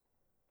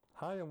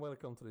Hi and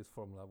welcome to this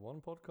Formula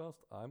One podcast.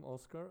 I'm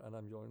Oscar and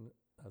I'm joined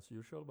as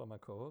usual by my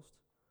co-host.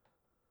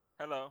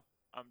 Hello,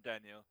 I'm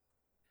Daniel,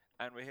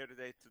 and we're here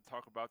today to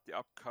talk about the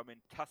upcoming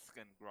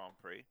Tuscan Grand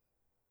Prix.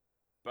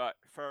 But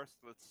first,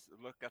 let's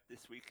look at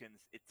this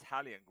weekend's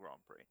Italian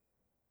Grand Prix.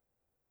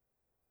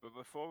 But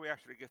before we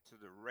actually get to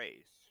the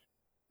race,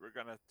 we're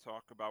going to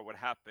talk about what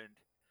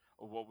happened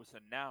or what was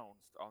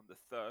announced on the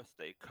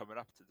Thursday coming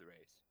up to the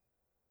race,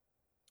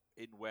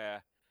 in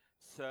where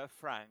Sir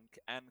Frank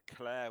and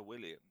Claire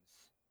Williams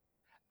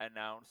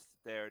announced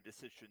their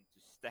decision to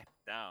step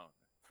down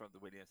from the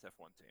Williams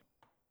F1 team.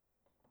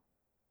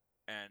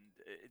 And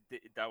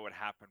that would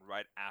happen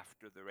right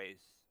after the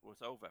race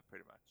was over,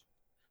 pretty much.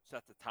 So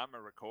at the time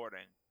of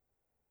recording,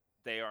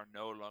 they are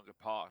no longer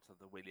part of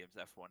the Williams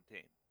F1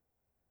 team.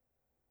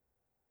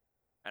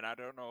 And I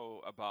don't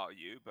know about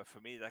you, but for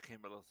me, that came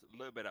a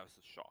little bit as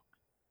a shock.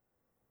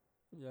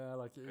 Yeah,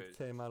 like it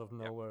came out of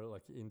nowhere,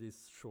 like in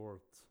this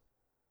short,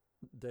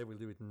 they will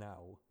do it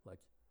now. Like,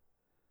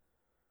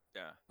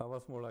 yeah. I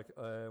was more like,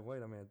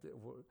 wait a minute,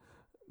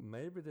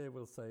 maybe they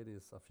will say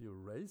this a few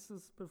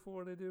races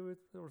before they do it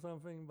or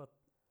something, but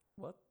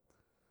what?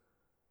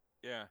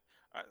 Yeah,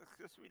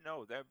 because we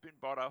know they've been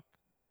bought up.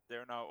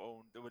 They're now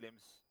owned. The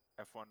Williams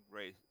F1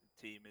 race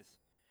team is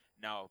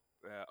now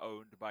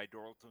owned by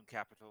Doralton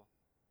Capital.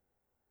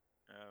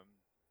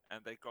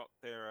 And they got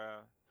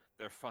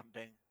their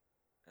funding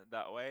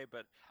that way.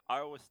 But I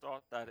always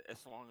thought that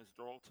as long as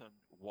Doralton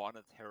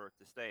wanted her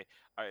to stay,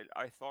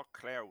 I thought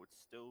Claire would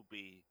still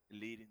be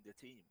leading the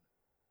team,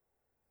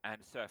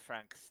 and Sir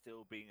Frank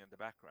still being in the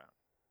background.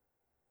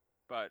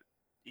 But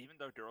even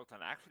though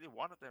Doralton actually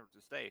wanted her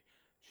to stay,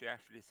 she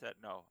actually said,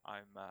 "No,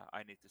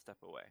 I need to step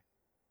away."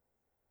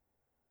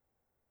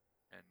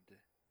 And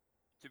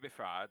to be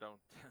fair, I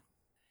don't.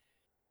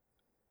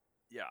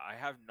 Yeah, I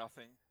have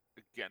nothing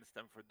against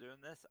them for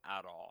doing this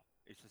at all.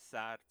 It's just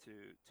sad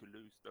to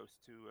lose those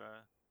two.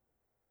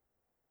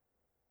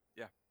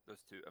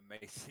 Those two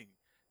amazing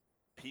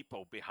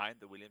people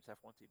behind the Williams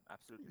F1 team.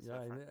 Absolutely,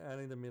 Yeah, Frank.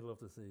 and in the middle of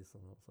the season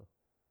also.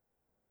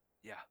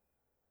 Yeah,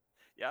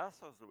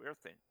 that's the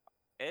weird thing.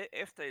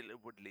 If they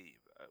would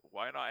leave,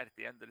 why not at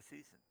the end of the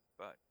season?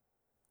 But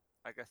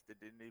I guess they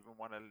didn't even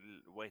want to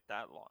wait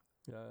that long.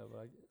 Yeah,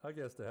 but I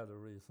guess they had a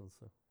reason.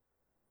 So.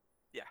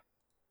 Yeah,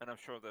 and I'm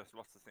sure there's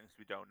lots of things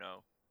we don't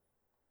know.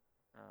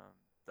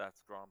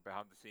 That's gone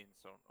behind the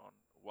scenes on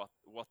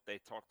what they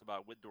talked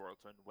about with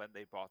Doralton when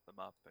they bought them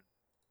up, and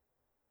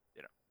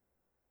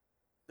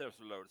there's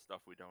a load of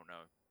stuff we don't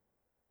know.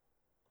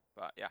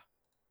 But yeah,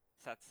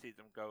 sad to see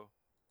them go.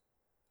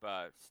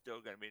 But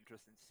still going to be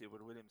interesting to see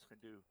what Williams can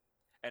do.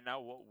 And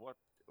now what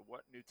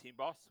new team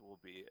boss will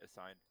be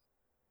assigned?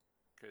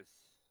 Because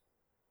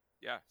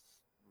yes,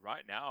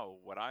 right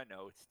now what I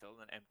know, it's still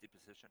an empty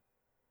position.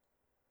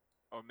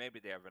 Or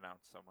maybe they have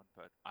announced someone,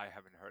 but I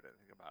haven't heard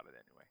anything about it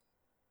anyway.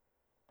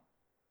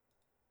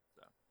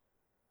 So,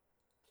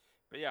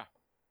 but yeah,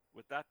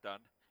 with that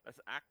done,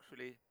 let's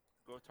actually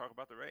go talk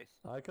about the race.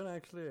 I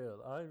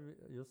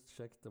just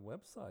checked the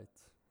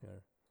website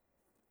here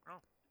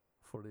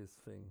for this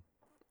thing.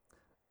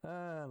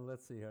 And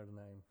let's see here the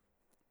name.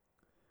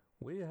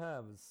 We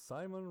have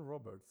Simon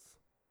Roberts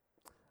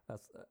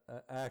as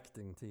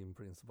acting team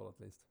principal,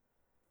 at least.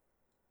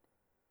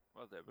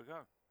 Well, there we go.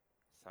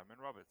 Simon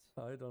Roberts.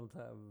 I don't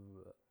have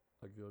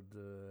a good...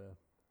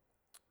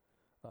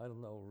 I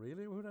don't know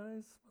really who that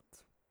is,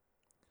 but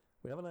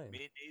we have a name.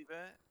 Me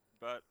neither,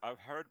 but I've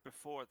heard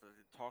before that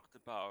they talked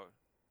about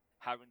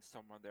having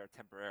someone there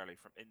temporarily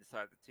from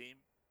inside the team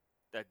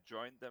that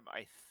joined them,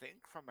 I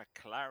think, from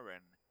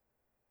McLaren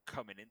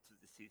coming into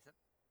the season.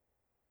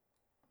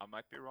 I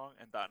might be wrong,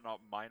 and that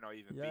might not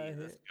even be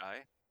this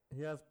guy.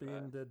 He has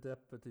been the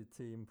deputy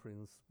team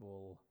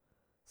principal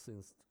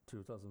since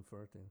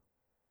 2013.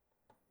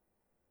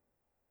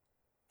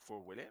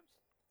 For Williams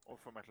or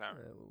for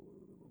McLaren?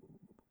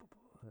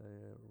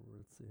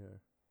 Let's see here.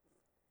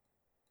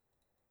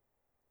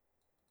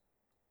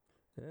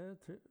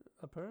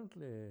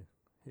 Apparently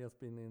he has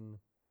been in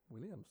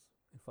Williams,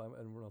 if I'm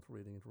not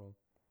reading it wrong.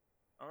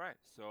 All right,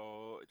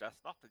 so that's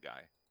not the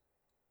guy.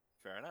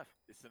 Fair enough.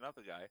 It's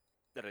another guy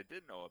that I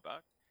didn't know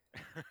about.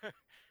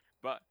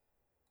 But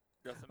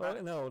doesn't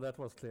matter. No, that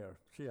was clear.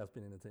 She has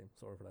been in the team.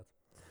 Sorry for that.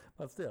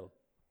 But still,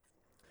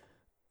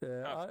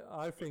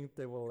 I think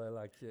they will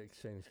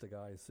exchange the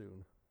guy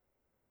soon.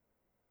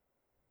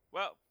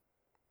 Well,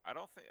 I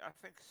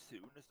think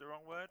soon is the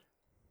wrong word.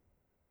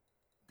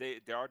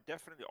 They are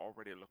definitely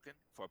already looking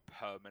for a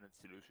permanent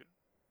solution.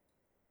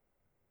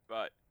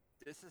 But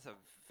this is a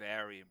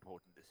very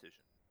important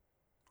decision.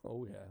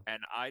 Oh yeah.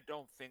 And I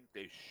don't think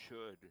they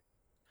should.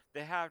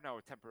 They have now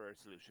a temporary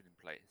solution in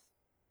place.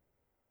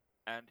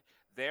 And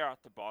they're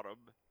at the bottom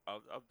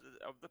of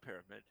the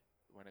pyramid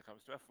when it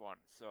comes to F1.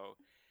 So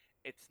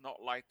it's not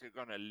like they're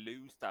gonna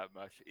lose that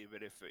much,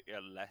 even if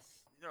they're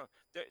less.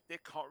 They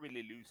can't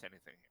really lose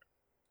anything here.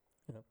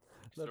 Yeah.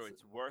 So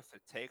it's worth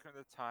it taking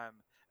the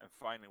time and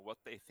finding what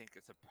they think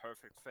is a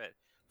perfect fit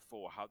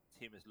for how the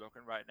team is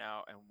looking right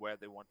now and where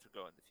they want to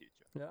go in the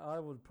future. Yeah, I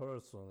would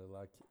personally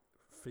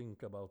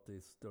think about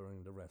this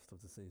during the rest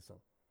of the season.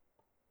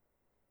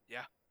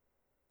 Yeah.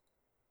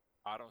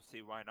 I don't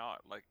see why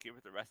not. Like, give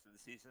it the rest of the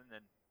season,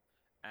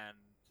 and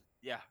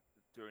yeah,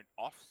 during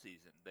off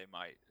season they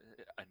might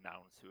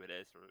announce who it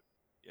is, or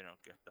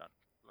get done.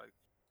 Like,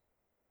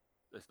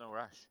 there's no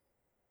rush.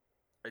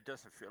 It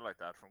doesn't feel like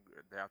that from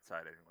the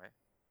outside anyway.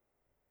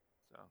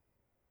 So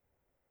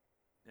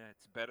yeah,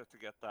 it's better to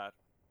get that.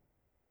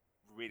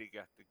 Really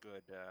get the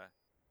good,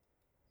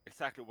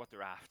 exactly what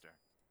they're after,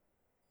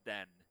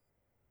 than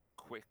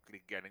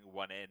quickly getting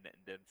one in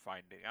and then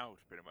finding out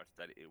pretty much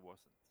that it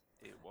wasn't.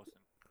 It wasn't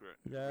good.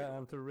 Yeah,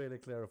 and to really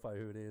clarify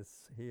who it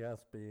is, he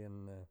has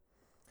been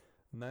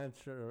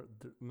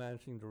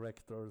managing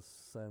director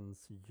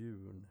since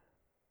June.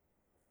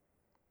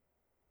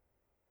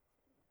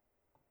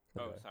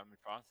 Oh, Simon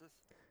Francis?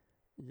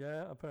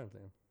 Yeah,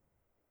 apparently.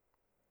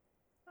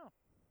 Oh.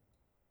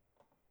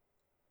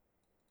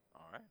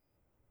 Alright.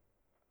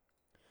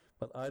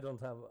 But I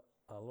don't have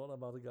a lot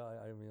about the guy,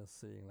 I'm just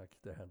seeing like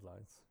the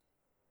headlines.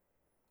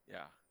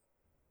 Yeah.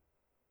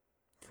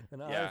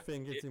 And I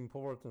think it's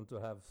important to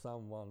have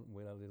someone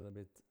with a little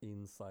bit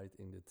insight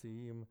in the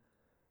team,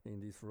 in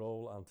this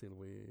role, until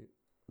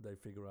they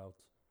figure out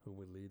who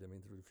will lead them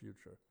into the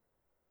future.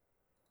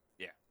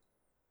 Yeah.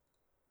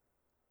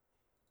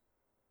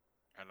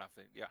 And I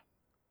think,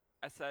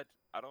 I said,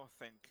 I don't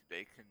think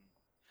they can.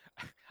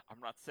 I'm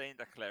not saying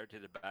that Claire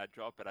did a bad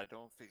job, but I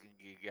don't think it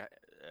can get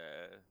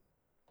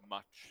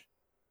much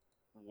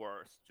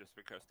worse just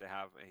because they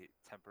have a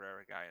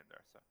temporary guy in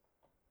there. So,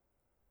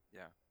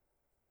 yeah.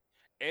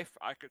 If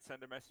I could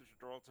send a message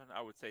to Doralton,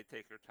 I would say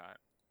take your time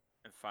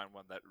and find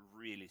one that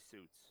really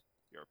suits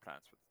your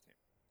plans for the team.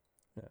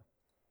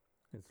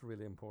 Yeah. It's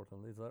really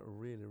important. It's a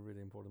really,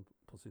 really important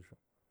position.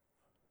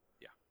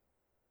 Yeah.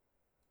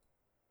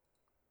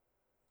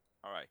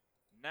 All right.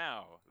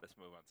 Now, let's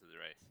move on to the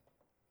race.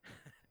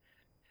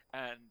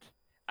 And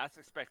as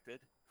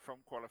expected from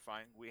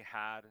qualifying, we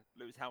had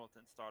Lewis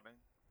Hamilton starting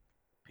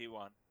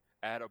P1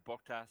 ahead of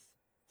Bottas,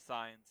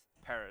 Sainz,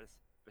 Perez,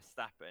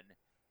 Verstappen,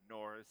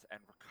 Norris,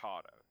 and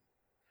Ricciardo.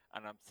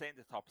 And I'm saying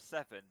the top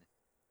 7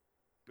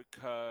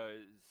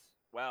 because,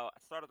 well, at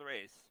the start of the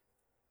race,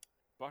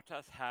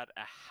 Bottas had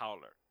a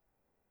howler.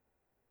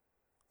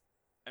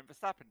 And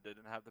Verstappen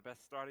didn't have the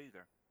best start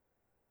either.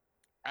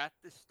 At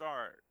the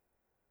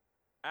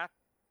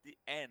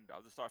end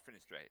of the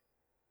start-finish straight,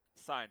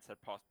 Sainz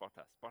had passed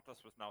Bottas.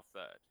 Bottas was now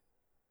 3rd.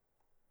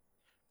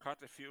 Cut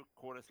a few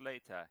quarters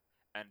later,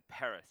 and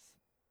Perez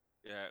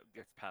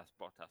gets past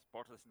Bottas.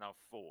 Bottas now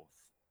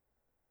 4th.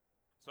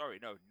 Sorry,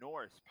 no,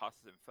 Norris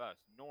passes him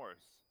first.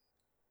 Norris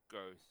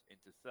goes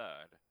into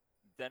 3rd,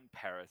 then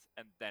Perez,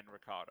 and then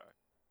Ricciardo.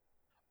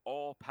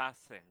 All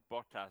passing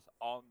Bottas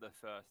on the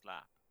first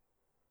lap.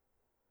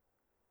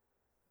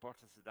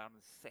 Bottas is down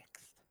in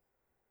 6th.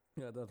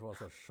 Yeah, that was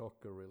a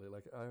shocker, really.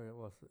 Like, I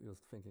was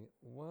just thinking,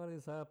 what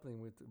is happening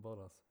with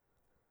Bottas?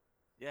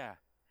 Yeah,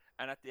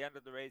 and at the end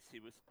of the race, he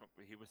was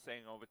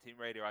saying over team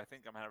radio, "I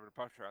think I'm having a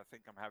puncture. I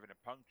think I'm having a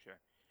puncture,"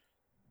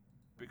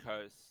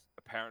 because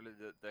apparently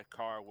the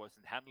car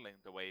wasn't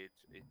handling the way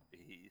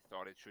he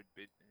thought it should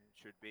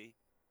be.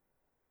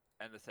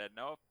 And they said,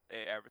 "No,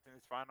 everything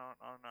is fine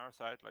on our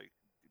side. Like,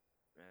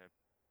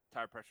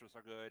 tire pressures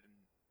are good,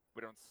 and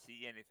we don't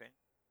see anything.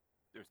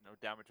 There's no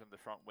damage on the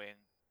front wing.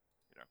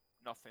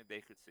 Nothing they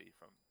could see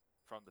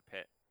from the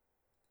pit."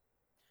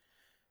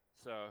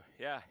 So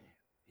yeah,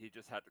 he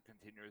just had to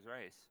continue his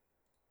race,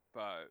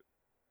 but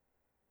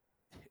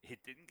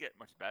it didn't get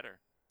much better.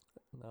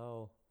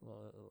 No,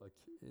 like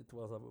it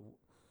was a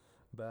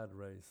bad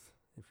race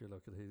if you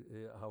look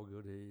at how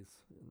good he is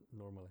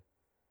normally.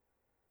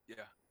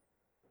 Yeah,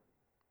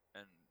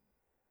 and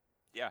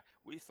yeah,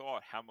 we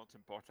thought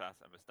Hamilton,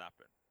 Bottas, and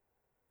Verstappen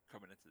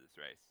coming into this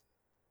race.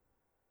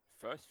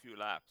 First few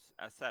laps,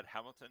 as said,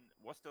 Hamilton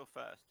was still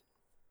 1st.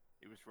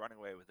 He was running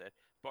away with it.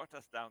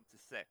 Bottas down to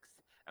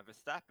 6th. And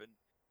Verstappen,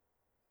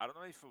 I don't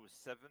know if it was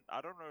 7th.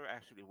 I don't know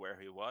actually where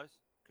he was,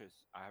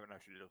 because I haven't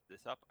actually looked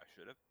this up. I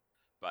should have.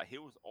 But he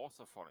was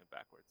also falling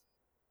backwards.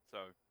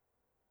 So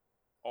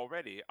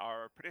already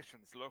our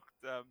predictions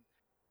looked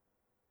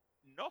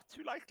not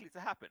too likely to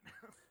happen.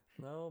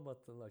 No,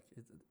 but like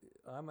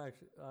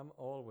I'm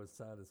always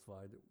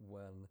satisfied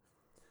when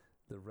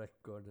the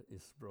record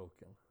is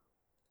broken.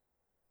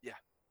 Yeah.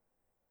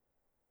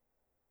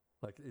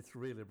 Like, it's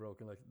really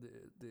broken. Like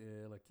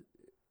like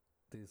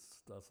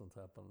this doesn't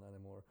happen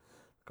anymore,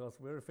 because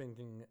we're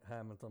thinking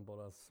Hamilton,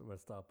 Bottas,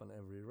 Verstappen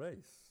every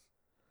race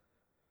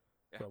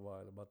for a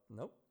while, but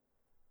nope.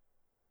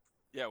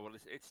 Yeah, well,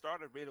 it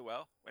started really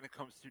well when it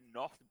comes to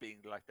not being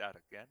like that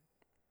again.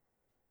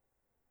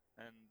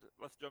 And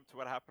let's jump to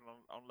what happened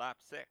on lap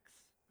 6,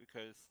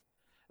 because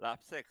lap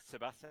 6,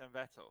 Sebastian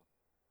Vettel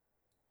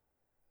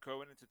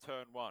going into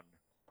turn 1,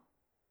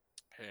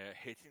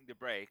 hitting the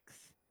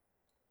brakes,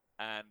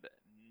 and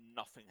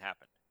nothing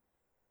happened.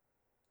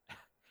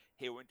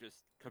 He went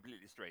just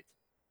completely straight.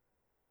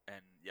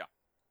 And yeah,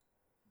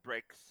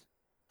 brakes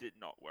did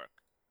not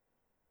work.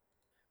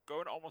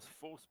 Going almost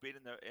full speed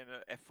in an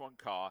F1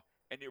 car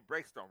and your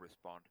brakes don't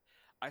respond.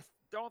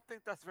 don't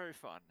think that's very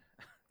fun.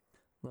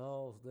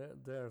 No,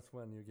 there's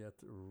when you get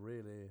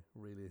really,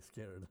 really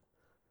scared.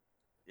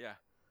 Yeah.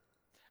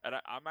 And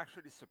I'm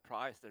actually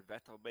surprised that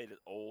Vettel made it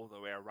all the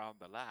way around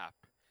the lap,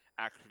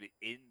 actually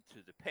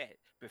into the pit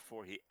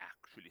before he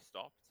actually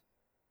stopped.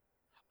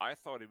 I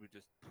thought he would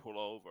just pull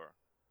over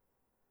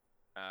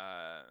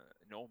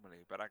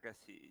normally, but I guess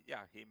he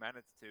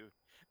managed to.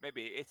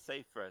 Maybe it's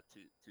safer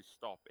to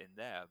stop in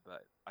there,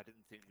 but I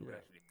didn't think he would Yeah.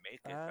 actually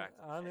make it back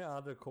to the Any pits.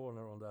 other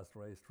corner on that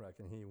racetrack,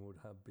 and he would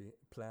have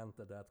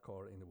planted that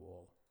car in the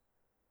wall.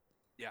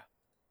 Yeah,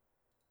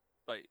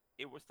 like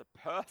it was the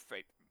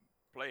perfect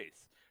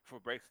place for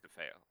brakes to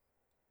fail.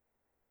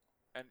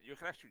 And you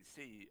can actually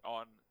see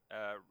on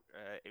a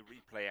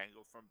replay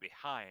angle from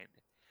behind,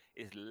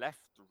 his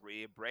left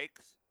rear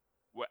brakes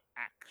were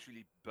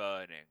actually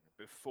burning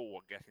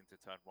before getting to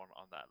turn one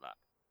on that lap.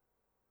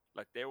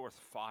 Like there was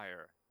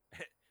fire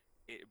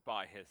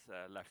by his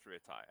left rear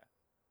tire.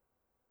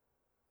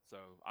 So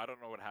I don't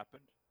know what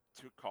happened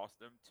to cause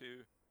them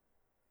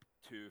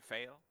to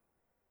fail,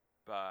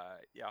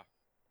 but yeah,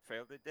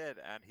 failed it did,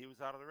 and he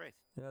was out of the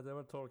race. Yeah, they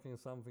were talking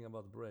something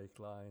about brake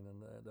line,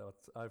 and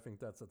I think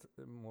that's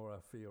more a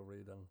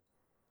theory than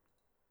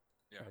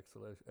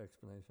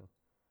explanation.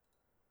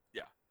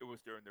 Yeah, it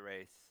was during the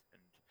race,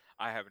 and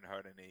I haven't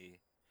heard any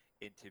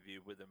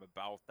interview with him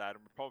about that.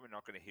 And we're probably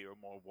not going to hear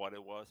more what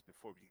it was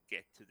before we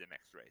get to the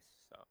next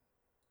race. So,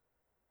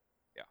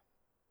 yeah.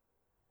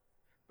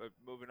 But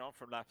moving on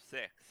from lap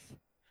 6,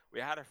 we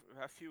had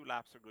a few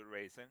laps of good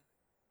racing,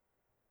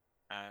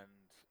 and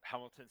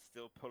Hamilton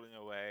still pulling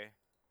away,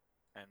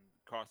 and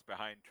cars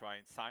behind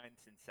trying.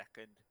 Sainz in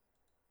second,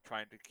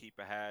 trying to keep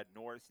ahead.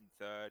 Norris in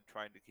third,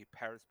 trying to keep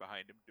Paris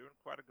behind him, doing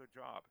quite a good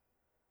job.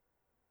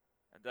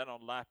 And then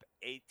on lap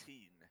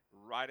 18,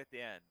 right at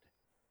the end,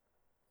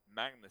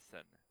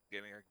 Magnussen,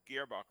 getting a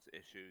gearbox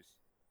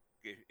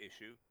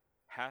issue,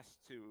 has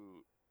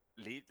to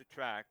leave the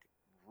track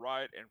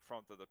right in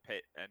front of the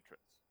pit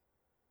entrance,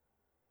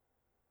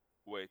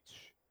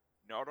 which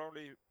not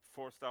only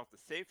forced out the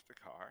safety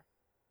car,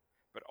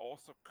 but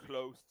also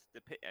closed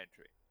the pit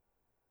entry.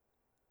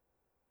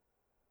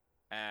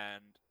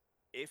 And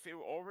if it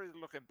were already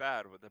looking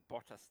bad with the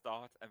Bottas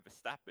start and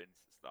Verstappen's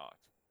start,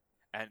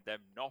 and them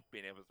not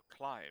being able to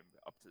climb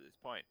up to this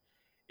point,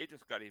 it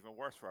just got even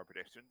worse for our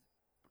prediction,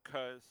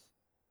 because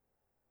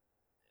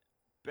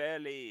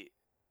barely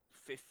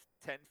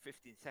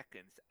 10-15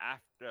 seconds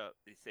after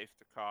the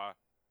safety car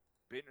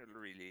been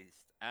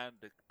released and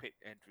the pit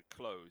entry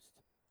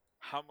closed,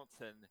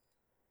 Hamilton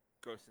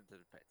goes into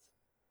the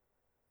pits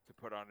to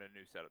put on a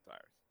new set of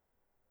tires.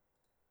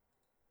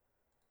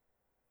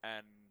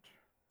 And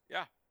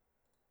yeah,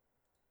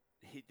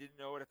 he didn't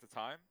know it at the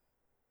time,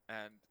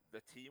 and the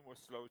team was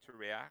slow to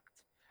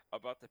react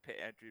about the pit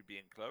entry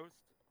being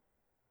closed.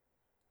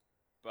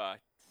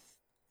 But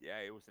yeah,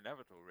 it was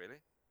inevitable,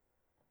 really,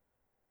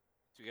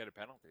 to get a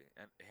penalty,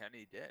 and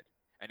he did.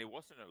 And he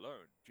wasn't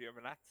alone.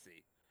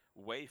 Giovinazzi,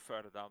 way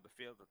further down the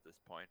field at this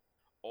point,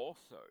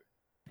 also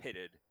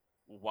pitted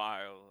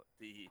while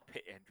the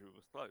pit entry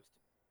was closed.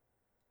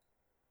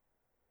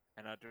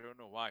 And I don't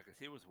know why, because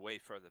he was way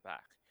further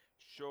back.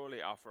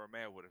 Surely Alfa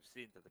Romeo would have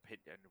seen that the pit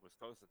entry was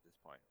closed at this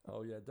point.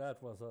 Oh yeah,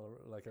 that was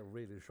like a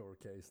really short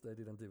case. They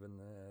didn't even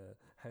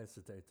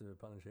hesitate to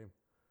punish him.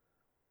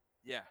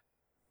 Yeah,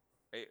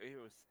 it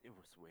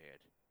was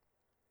weird.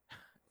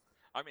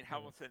 I mean,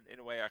 Hamilton, in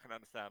a way, I can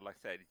understand. Like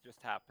I said, it just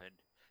happened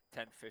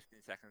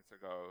 10-15 seconds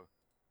ago.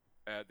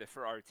 The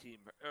Ferrari team,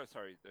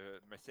 the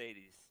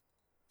Mercedes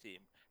team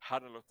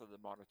had a look at the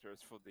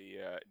monitors for the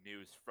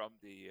news from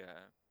the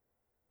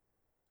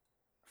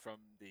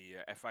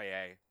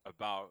FIA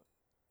about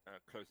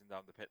closing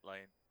down the pit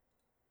lane,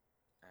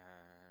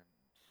 and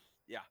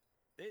yeah,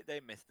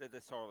 they missed it. They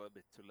saw it a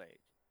bit too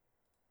late.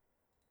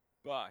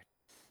 But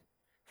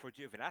for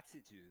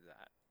Giovinazzi to do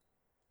that,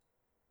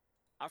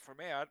 Alfa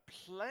Romeo had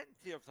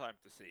plenty of time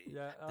to see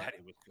that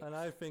it was close. And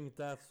I think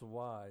that's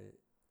why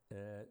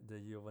the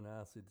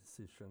Giovinazzi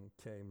decision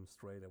came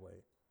straight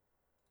away.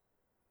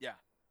 Yeah,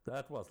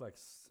 that was like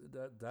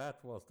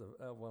that was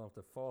the one of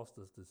the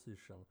fastest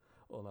decision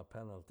on a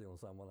penalty on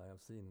someone I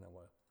have seen in a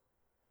while.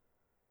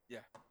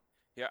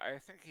 Yeah, I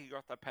think he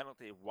got that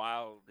penalty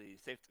while the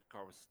safety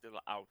car was still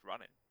out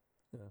running.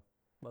 Yeah,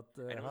 but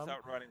and it was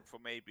out running for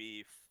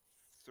maybe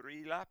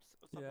 3 laps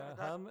or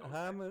something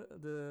like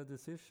that. The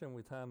decision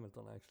with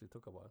Hamilton actually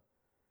took a while.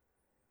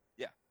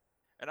 Yeah,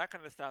 and I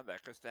can understand that,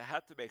 because they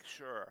had to make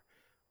sure,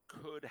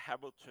 could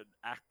Hamilton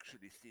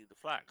actually see the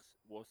flags?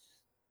 Was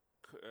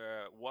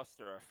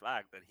there a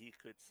flag that he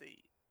could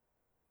see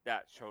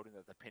that showed him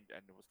that the pit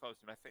end was closed?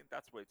 And I think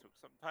that's why it took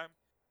some time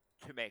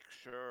to make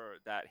sure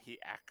that he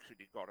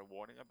actually got a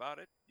warning about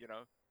it,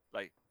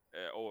 like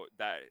or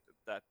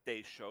that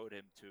they showed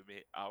him to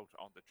me out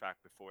on the track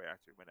before he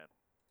actually went in.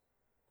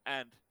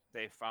 And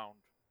they found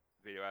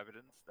video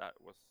evidence that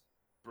was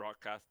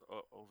broadcast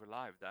over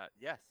live that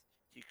yes,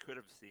 he could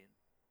have seen,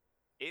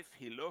 if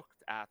he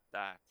looked at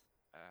that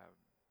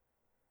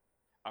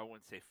I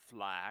wouldn't say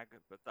flag,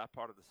 but that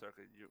part of the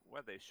circuit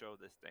where they show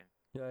this thing,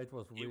 Yeah, it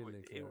was it was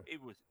really clear.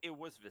 it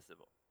was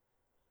visible.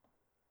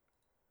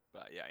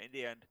 But yeah, in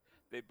the end,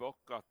 they both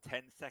got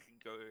 10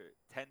 second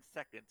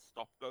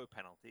stop go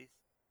penalties,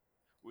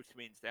 which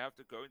means they have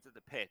to go into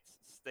the pits,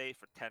 stay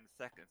for 10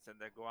 seconds, and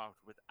then go out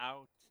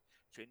without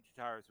changing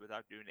tires,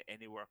 without doing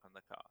any work on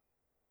the car.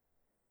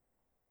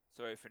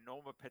 So if a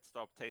normal pit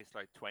stop takes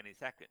like 20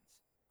 seconds,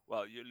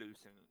 well, you're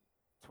losing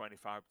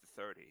 25 to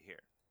 30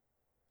 here.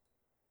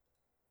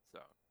 So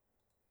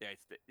yeah,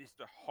 it's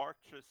the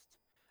harshest.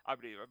 I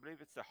believe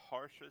it's the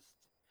harshest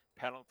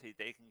penalty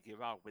they can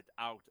give out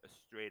without a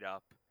straight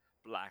up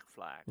black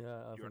flag. Yeah,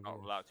 I You're think not it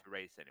is. allowed to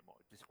race anymore.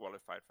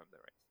 Disqualified from the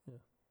race. Yeah.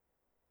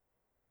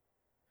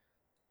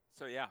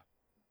 So yeah,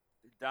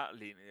 that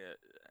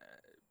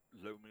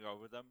looming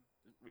over them,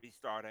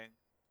 restarting.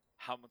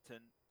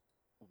 Hamilton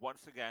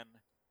once again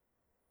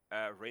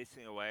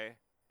racing away,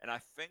 and I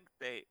think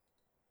they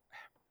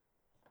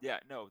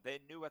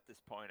knew at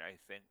this point. I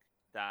think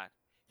that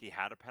he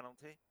had a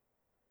penalty,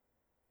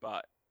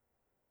 but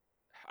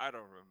I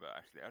don't remember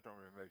actually. I don't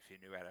remember if he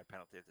knew he had a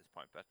penalty at this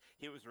point. But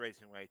he was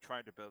racing away,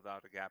 trying to build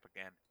out a gap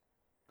again.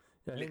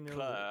 Yeah, he knew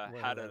Leclerc when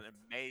he had an left.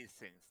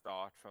 amazing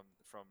start from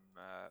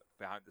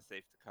behind the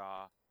safety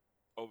car,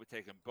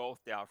 overtaking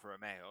both the Alfa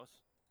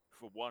Romeos,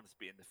 for once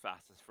being the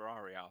fastest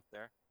Ferrari out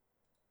there,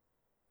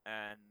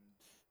 and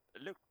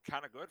it looked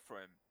kind of good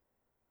for him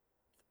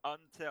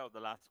until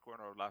the last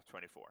corner of lap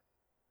 24,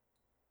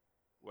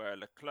 where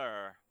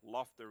Leclerc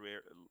lost the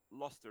rear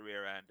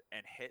end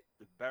and hit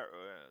the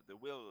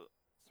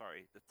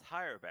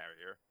tire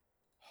barrier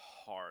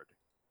hard,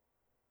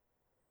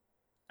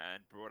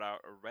 and brought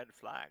out a red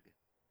flag.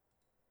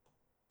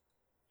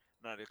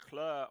 Now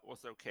Leclerc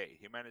was okay;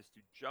 he managed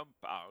to jump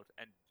out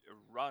and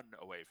run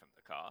away from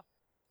the car,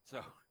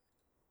 so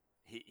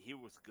he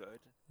was good.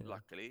 Yeah.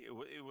 Luckily,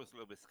 it was a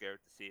little bit scared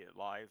to see it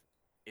live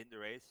in the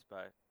race,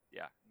 but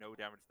yeah, no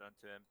damage done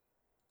to him,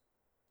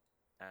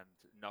 and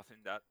nothing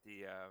that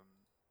the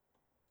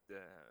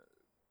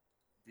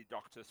the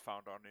doctors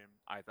found on him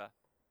either.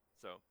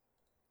 So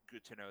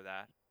good to know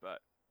that.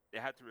 But they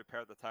had to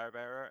repair the tire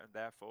barrier, and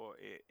therefore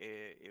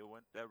it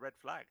went the red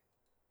flag.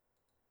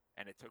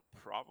 And it took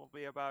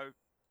probably about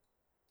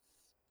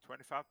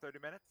 25, 30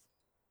 minutes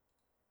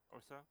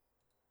or so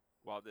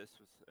while this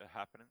was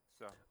happening.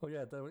 So Oh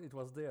yeah, it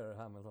was there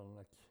Hamilton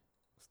like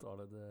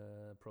started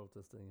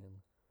protesting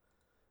him.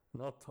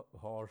 Not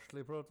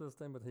harshly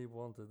protesting, but he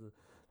wanted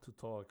to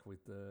talk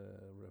with the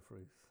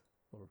referees.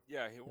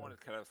 yeah, he wanted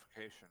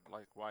clarification,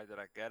 like why did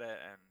I get it,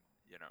 and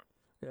you know.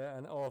 Yeah,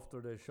 and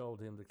after they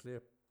showed him the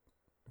clip,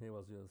 he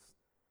was just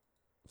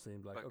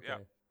seemed like okay. Yeah,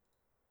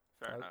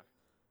 fair enough.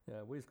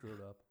 Yeah, we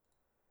screwed up.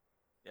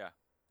 Yeah,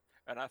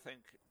 and I think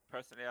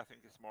personally, I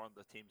think it's more on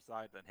the team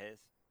side than his,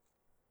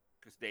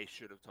 because they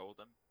should have told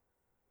him.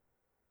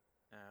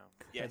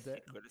 Yes, he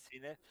could have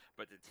seen it,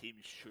 but the team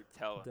should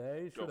tell.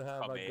 They should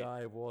have a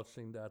guy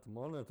watching that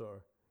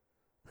monitor.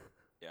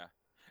 Yeah,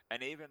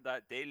 and even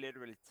that, they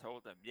literally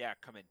told him, "Yeah,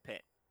 come in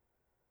pit,"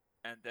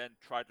 and then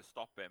tried to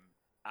stop him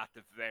at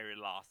the very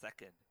last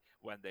second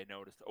when they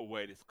noticed, oh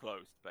wait, it's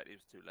closed, but it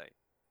was too late.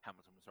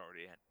 Hamilton was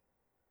already in.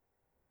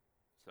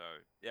 So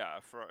yeah,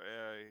 for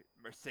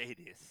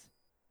Mercedes,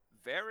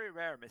 very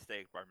rare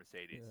mistake by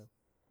Mercedes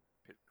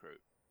pit crew.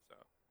 So,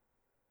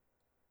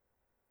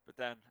 but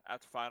then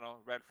at the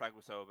final, red flag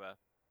was over,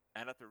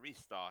 and at the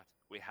restart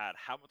we had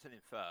Hamilton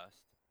in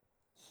first,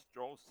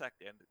 Stroll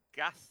second,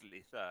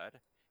 Gasly third.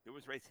 He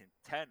was racing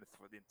 10th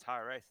for the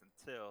entire race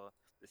until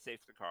the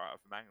safety car of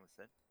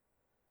Magnussen.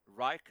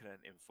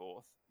 Raikkonen in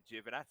fourth,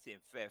 Giovinazzi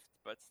in fifth,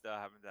 but still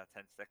having that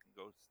 10-second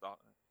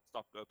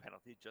stop-go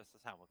penalty, just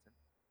as Hamilton.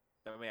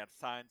 Then we had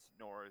Sainz,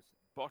 Norris,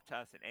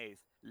 Bottas in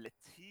eighth,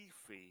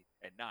 Latifi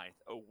in ninth,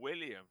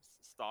 Williams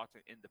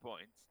starting in the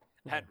points,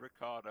 and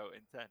Ricciardo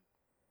in 10th.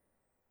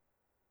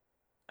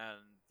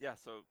 And yeah,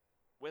 so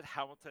with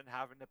Hamilton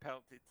having the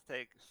penalty to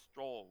take,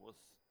 Stroll was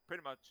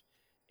pretty much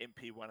in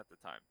P1 at the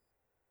time.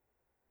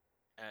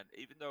 And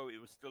even though it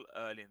was still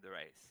early in the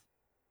race,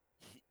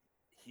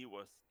 he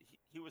was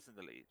in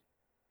the lead.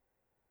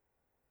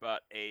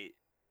 But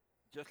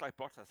just like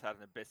Bottas had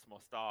an abysmal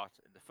start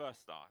in the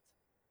first start,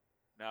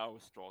 now it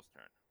was Stroll's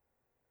turn.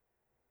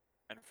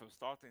 And from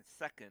starting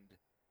second,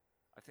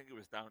 I think it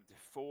was down to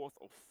fourth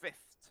or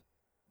fifth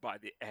by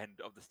the end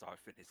of the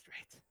start-finish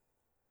straight.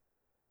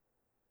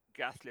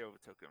 Gasly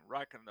overtook him,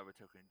 Raikkonen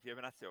overtook him,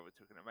 Giovinazzi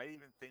overtook him. I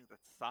even think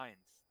that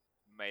Sainz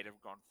might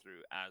have gone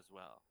through as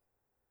well.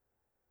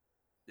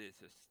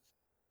 This is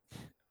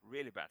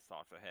really bad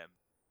start for him.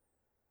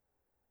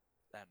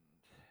 And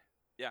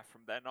yeah,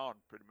 from then on,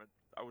 pretty much,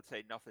 I would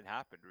say nothing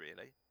happened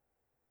really.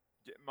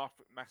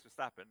 Max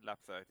Verstappen, lap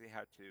 30,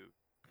 had to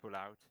pull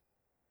out,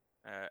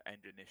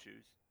 engine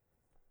issues.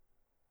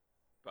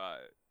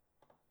 But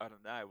other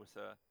than that, it was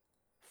a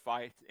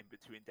fight in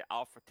between the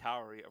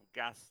AlphaTauri of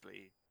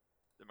Gasly,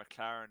 the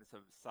McLarens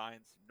of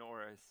Sainz,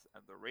 Norris,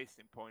 and the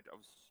Racing Point of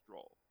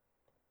Stroll.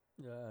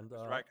 Yeah, and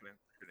Raikkonen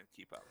couldn't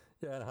keep up.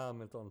 Yeah, and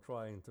Hamilton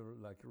trying to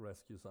like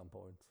rescue some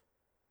points.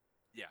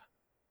 Yeah.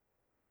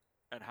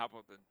 And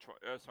Hamilton,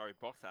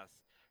 Bottas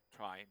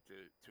trying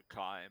to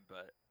climb,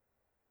 but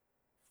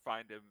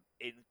find him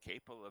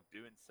incapable of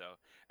doing so,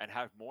 and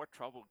have more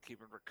trouble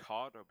keeping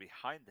Ricciardo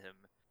behind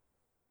him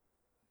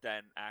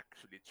than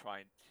actually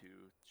trying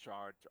to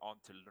charge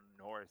onto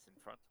Norris in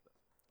front of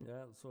him.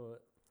 Yeah, so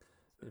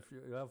if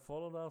you have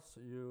followed us,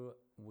 you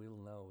will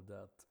know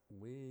that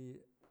we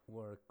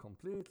were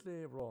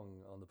completely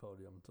wrong on the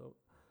podium. So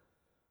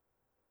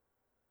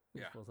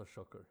this was a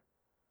shocker.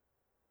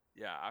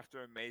 Yeah, after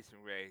an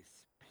amazing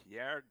race,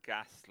 Pierre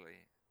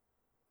Gasly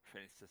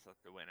finishes as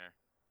the winner.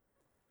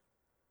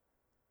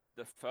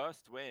 The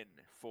first win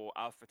for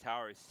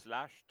AlphaTauri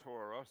 /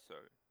 Toro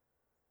Rosso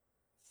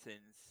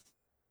since,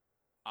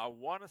 I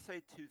want to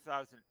say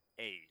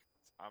 2008.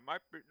 I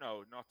might be,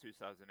 no, not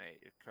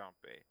 2008. It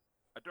can't be.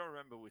 I don't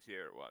remember which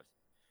year it was.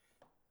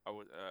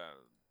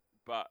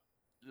 But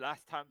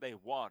last time they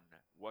won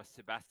was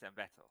Sebastian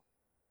Vettel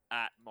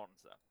at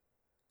Monza.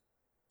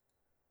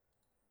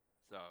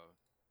 So,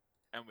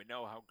 and we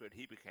know how good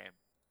he became.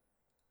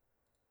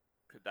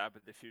 Could that be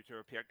the future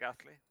of Pierre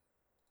Gasly?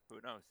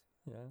 Who knows?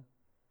 Yeah.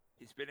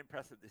 He's been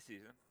impressive this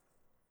season.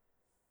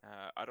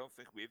 I don't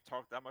think we've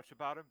talked that much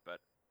about him, but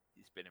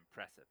he's been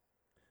impressive.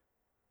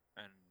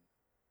 And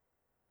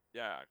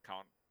yeah,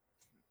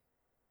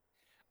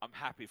 I'm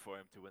happy for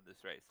him to win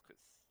this race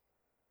because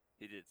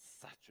he did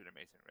such an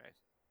amazing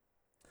race.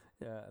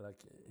 Yeah, like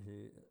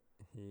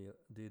he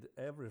did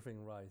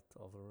everything right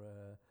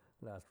over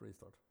last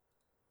restart.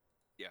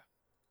 Yeah.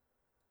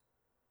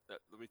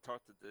 We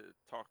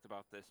talked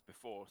about this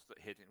before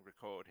hitting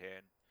record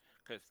here,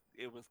 because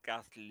it was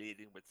Gasly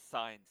leading with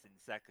Sainz in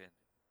second,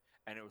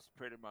 and it was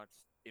pretty much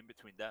in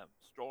between them.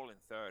 Stroll in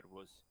third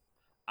was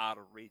out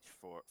of reach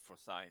for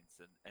Sainz,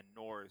 and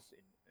Norris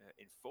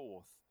in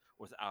fourth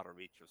was out of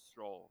reach of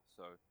Stroll.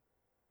 So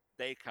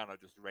they kind of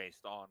just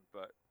raced on,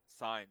 but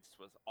Sainz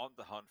was on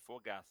the hunt for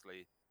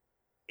Gasly,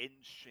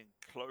 inching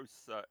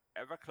closer,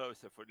 ever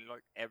closer for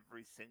like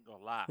every single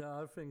lap.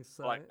 Yeah, I think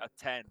so. Like a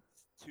tenth,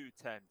 2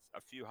 tenths,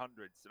 a few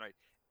hundreds, like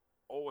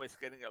always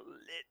getting a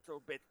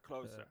little bit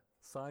closer.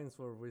 Sainz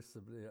were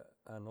visibly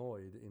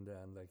annoyed in the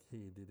end, like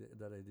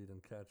that I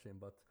didn't catch him,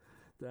 but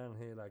then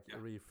he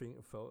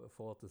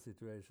thought the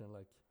situation,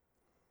 like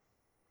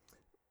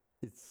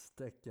it's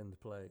second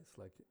place,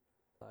 like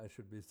I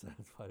should be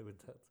satisfied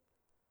with that.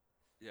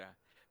 Yeah,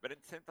 but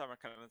at the same time I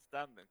can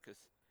understand them, because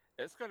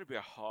it's going to be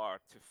hard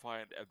to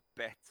find a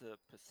better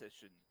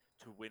position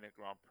to win a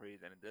Grand Prix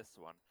than in this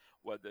one,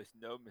 where there's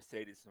no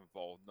Mercedes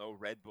involved, no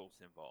Red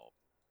Bulls involved.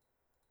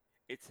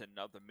 It's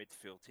another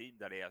midfield team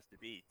that he has to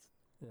beat.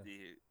 Yeah. The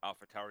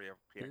AlphaTauri of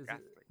Pierre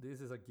Gasly.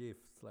 This is a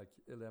gift, like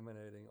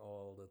eliminating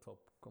all the top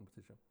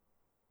competition.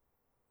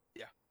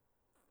 Yeah.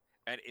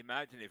 And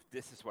imagine if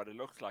this is what it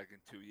looks like in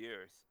 2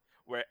 years,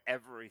 where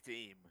every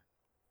team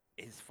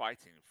is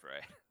fighting for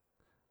it.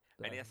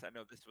 And yes, I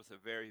know this was a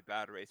very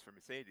bad race for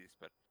Mercedes,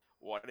 but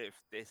what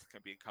if this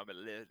can become a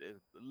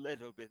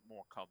little bit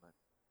more common?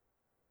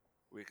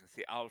 We can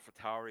see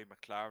AlphaTauri,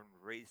 McLaren,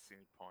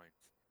 Racing Point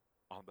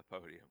on the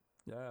podium.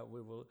 Yeah,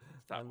 we will.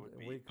 That would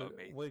be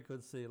amazing. We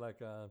could see like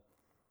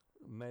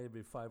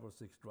maybe 5 or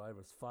 6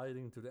 drivers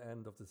fighting to the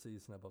end of the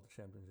season about the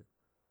championship.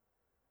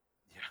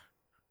 Yeah.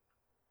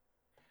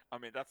 I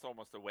mean, that's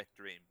almost a wet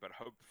dream, but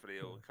hopefully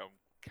it will come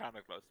kind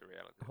of close to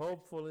reality.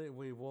 Hopefully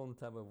we won't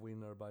have a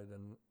winner by the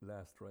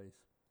last race.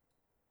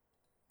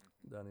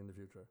 Than in the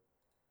future.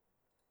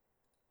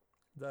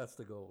 That's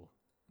the goal,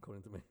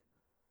 according to me.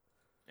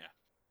 Yeah.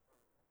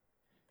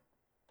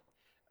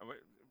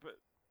 But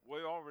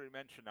we already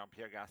mentioned on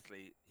Pierre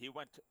Gasly, he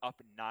went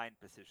up 9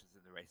 positions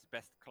in the race,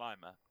 best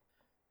climber,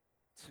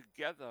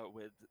 together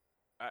with,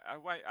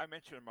 I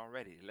mentioned him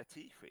already,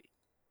 Latifi,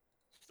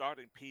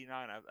 starting P9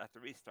 at the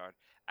restart,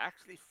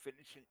 actually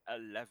finishing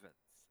 11th,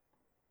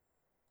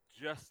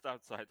 just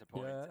outside the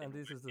point. Yeah, and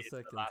this is the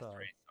second last time.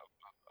 Race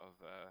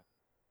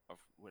of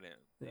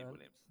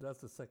Williams. That's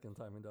the second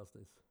time he does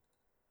this.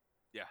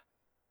 Yeah.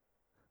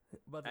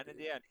 But and in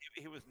the end,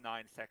 he was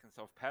 9 seconds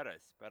off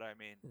Perez. But I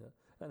mean, yeah,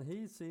 and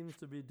he seems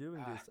to be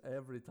doing this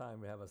every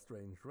time we have a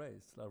strange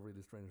race, a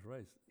really strange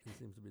race. He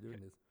seems to be doing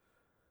this.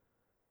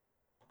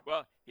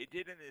 Well, he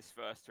did in his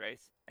first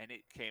race, and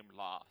it came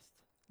last.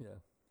 Yeah.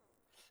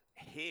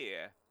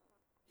 Here,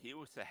 he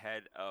was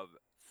ahead of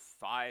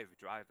 5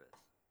 drivers,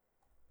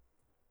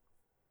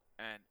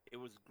 and it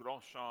was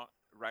Grosjean,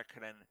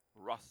 Raikkonen,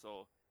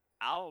 Russell,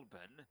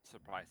 Albon,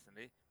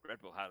 surprisingly.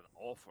 Red Bull had an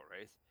awful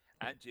race,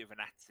 and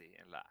Giovinazzi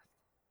in last.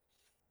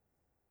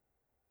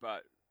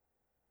 But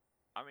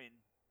I mean,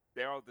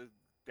 they are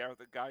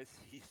the guys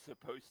he's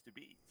supposed to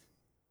beat,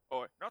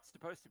 or not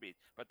supposed to beat,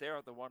 but they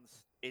are the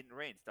ones in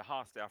range. The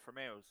Haas, the Alfa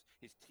Romeos,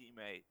 his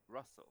teammate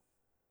Russell,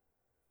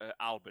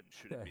 Albon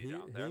shouldn't be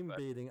down there. Him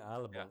beating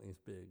Albon is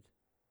big.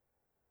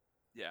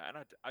 Yeah, and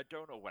I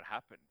don't know what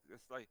happened.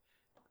 It's like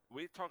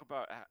we talk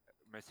about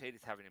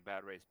Mercedes having a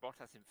bad race,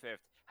 Bottas in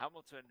 5th,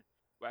 Hamilton.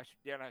 Well,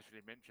 Della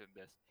actually mentioned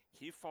this.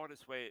 He fought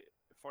his way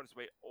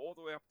all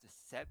the way up to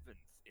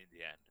 7th in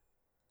the end,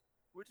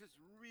 which is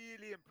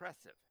really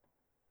impressive.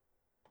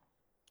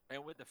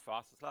 And with the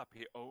fastest lap,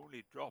 he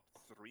only dropped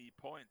 3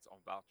 points on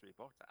Valtteri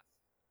Bottas,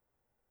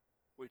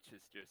 which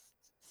is just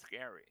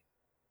scary.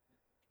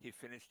 He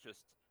finished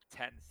just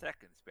 10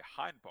 seconds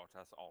behind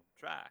Bottas on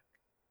track,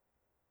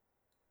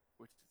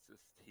 which is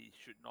just, he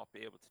should not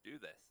be able to do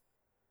this,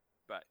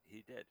 but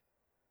he did.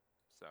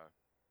 So,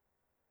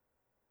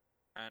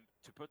 and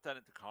to put that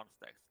into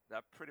context,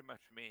 that pretty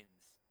much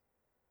means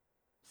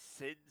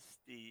since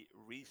the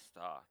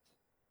restart,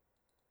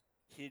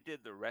 he did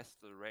the rest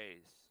of the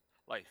race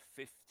like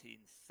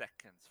 15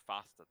 seconds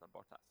faster than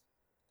Bottas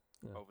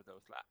over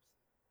those laps.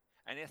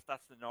 And yes,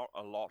 that's not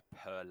a lot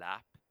per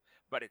lap,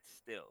 but it's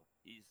still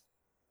he's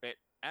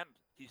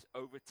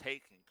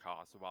overtaking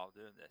cars while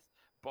doing this.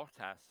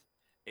 Bottas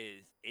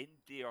is in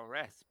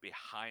DRS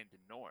behind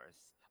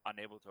Norris,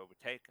 unable to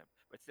overtake him,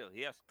 but still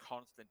he has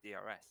constant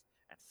DRS,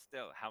 and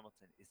still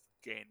Hamilton is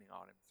gaining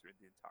on him through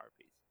the entire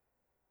piece.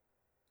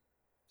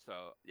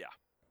 So yeah,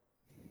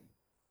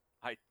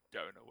 I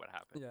don't know what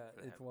happened.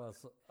 Yeah, it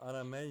was an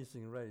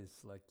amazing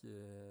race, like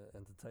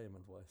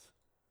entertainment-wise.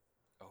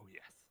 Oh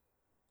yes,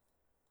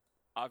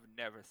 I've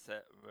never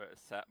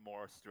sat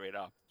more straight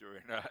up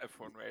during a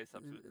F1 race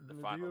up to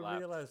the final lap.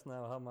 Do you realize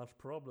now how much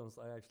problems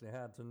I actually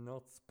had to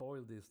not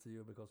spoil this to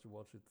you because you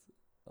watch it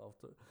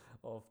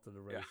after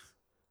the race?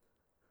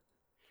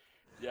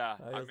 Yeah,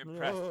 I'm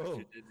impressed that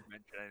you didn't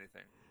mention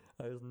anything.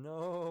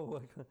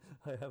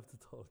 I have to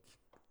talk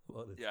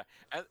about it. Yeah,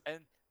 and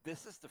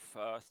this is the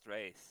first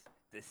race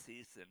this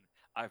season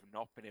I've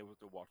not been able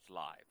to watch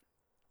live.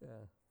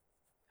 Yeah.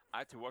 I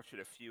had to watch it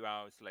a few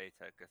hours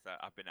later because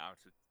I've been out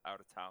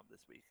of town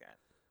this weekend.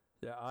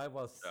 Yeah, I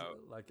was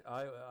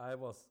I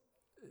was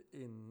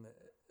in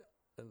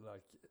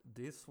like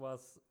this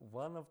was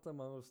one of the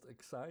most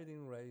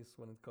exciting race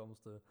when it comes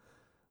to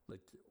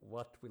like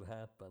what will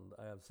happen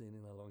I have seen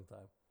in a long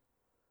time.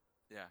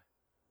 Yeah.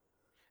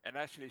 And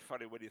actually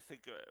funny when you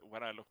think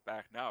when I look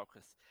back now,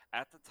 because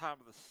at the time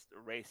of the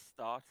race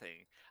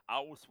starting, I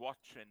was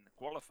watching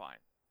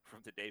qualifying from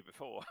the day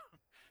before,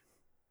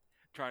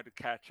 trying to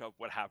catch up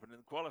what happened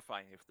in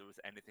qualifying if there was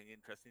anything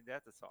interesting there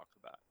to talk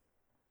about.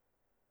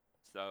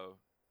 So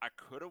I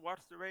could have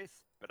watched the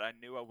race, but I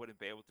knew I wouldn't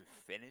be able to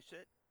finish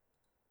it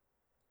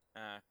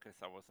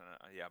because I was on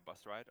a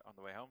bus ride on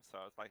the way home. So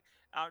I was like,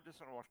 I'm just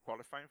gonna watch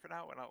qualifying for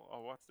now, and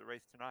I'll watch the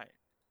race tonight.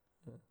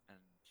 Yeah. And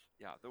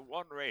yeah, the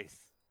one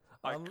race.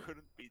 I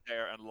couldn't be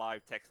there and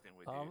live texting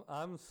with you.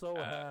 I'm so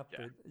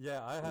happy.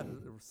 Yeah, I had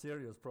a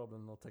serious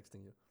problem not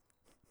texting you.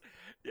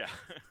 Yeah.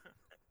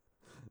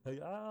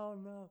 Like, oh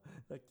no!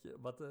 Like,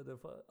 but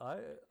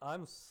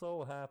I'm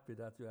so happy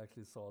that you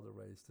actually saw the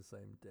race the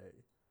same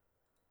day.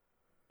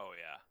 Oh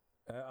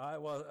yeah. I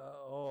was.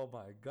 Oh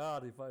my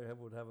God! If I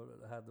would have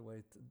had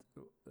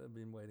to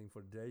been waiting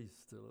for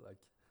days to like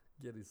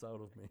get this out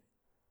of me.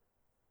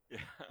 Yeah.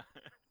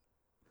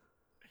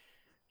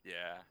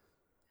 Yeah.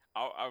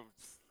 I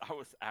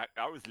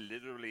was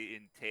literally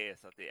in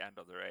tears at the end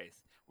of the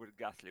race with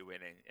Gasly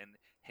winning, and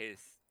his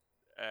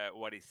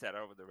what he said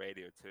over the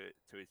radio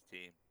to his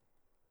team.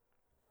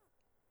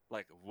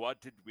 Like,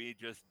 what did we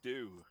just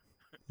do?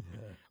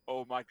 Yeah.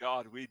 Oh my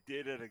God, we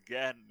did it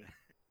again!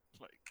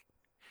 Like,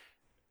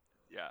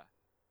 yeah,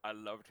 I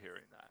loved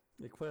hearing that.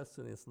 The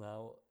question is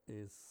now: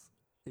 is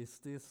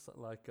this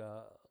like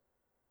a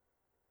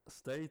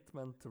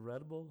statement to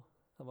Red Bull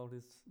about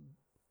his?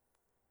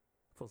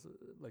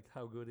 Like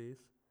how good he is?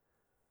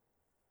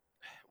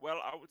 Well,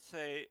 I would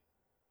say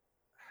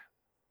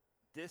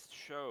this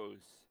shows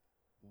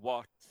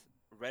what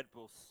Red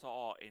Bull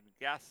saw in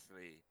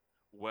Gasly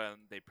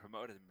when they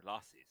promoted him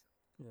last season.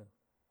 Yeah.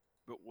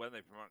 But when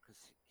they promoted,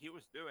 because he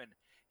was doing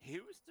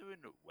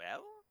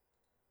well,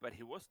 but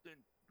he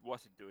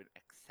wasn't doing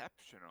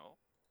exceptional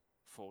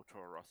for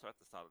Toro Rosso at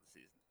the start of the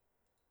season.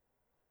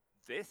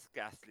 This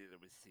Gasly that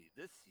we see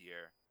this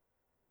year,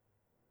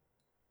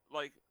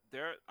 like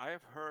I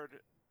have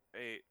heard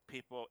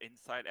people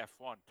inside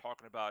F1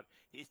 talking about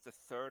he's the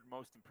third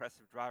most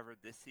impressive driver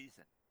this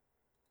season.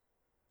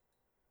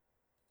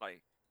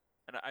 Like,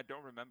 and I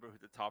don't remember who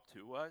the top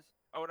two was.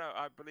 Oh no,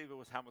 I believe it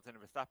was Hamilton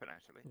and Verstappen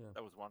actually. Yeah.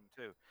 That was 1 and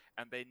 2,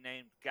 and they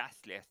named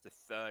Gasly as the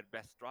third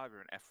best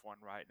driver in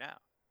F1 right now,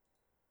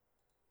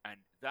 and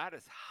that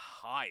is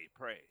high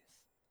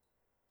praise.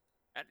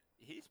 And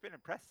he's been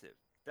impressive,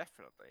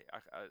 definitely.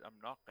 I'm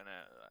not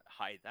gonna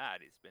hide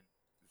that. He's been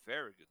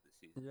very good this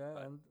season.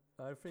 Yeah, and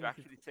I think to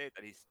actually say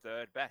that he's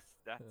third best,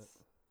 that's.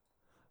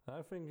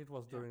 I think it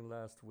was during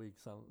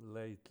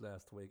late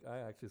last week. I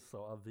actually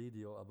saw a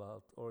video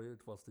about, or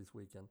it was this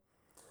weekend.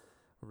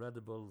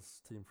 Red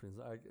Bull's team friends.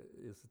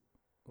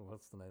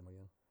 What's the name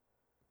again?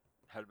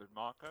 Helmut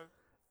Marko.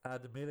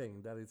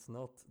 Admitting that it's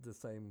not the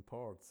same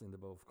parts in the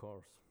both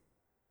cars.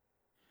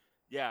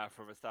 Yeah,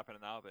 for Verstappen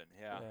and Albon.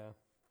 Yeah.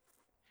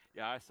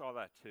 Yeah, I saw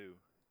that too.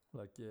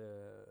 Like,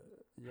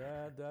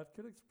 yeah, that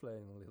could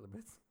explain a little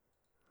bit.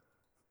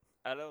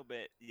 A little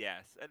bit,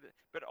 yes.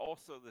 But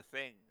also the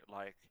thing,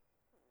 like,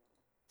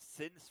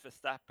 since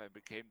Verstappen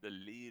became the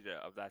leader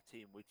of that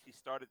team, which he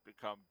started to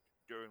become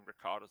during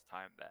Ricciardo's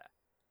time there,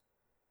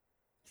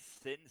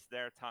 since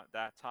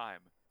that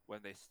time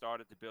when they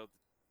started to build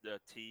the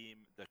team,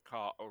 the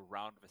car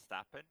around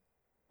Verstappen,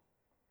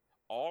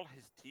 all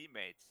his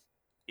teammates,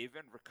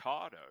 even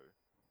Ricciardo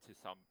to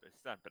some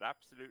extent, but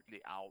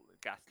absolutely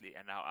Gasly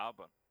and now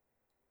Albon,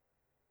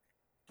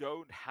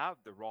 don't have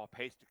the raw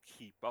pace to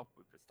keep up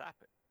with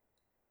Verstappen.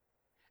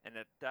 And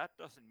that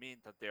doesn't mean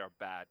that they are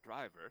bad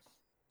drivers.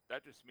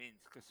 That just means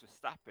because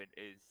Verstappen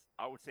is,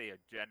 I would say, a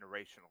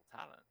generational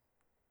talent.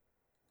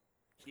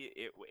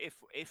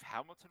 If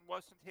Hamilton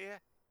wasn't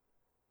here,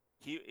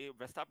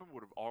 Verstappen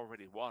would have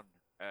already won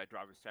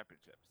drivers'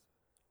 championships.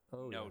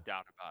 No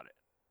doubt about it.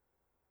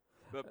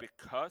 But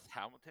because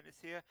Hamilton is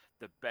here,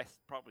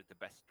 probably the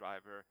best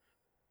driver,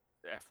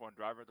 the F1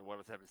 driver the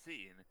world has ever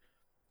seen,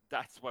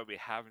 that's why we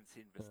haven't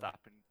seen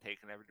Verstappen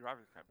taking every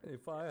driver's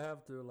championship. If I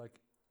have to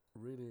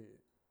really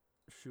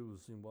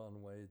choose in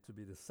one way to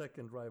be the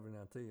second driver in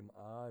a team,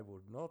 I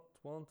would not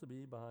want to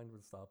be behind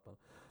Verstappen,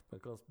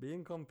 because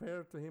being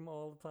compared to him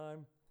all the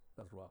time,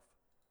 that's rough.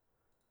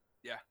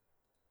 Yeah.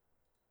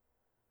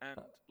 And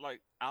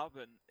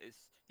Albon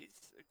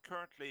he's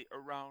currently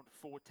around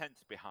 4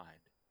 tenths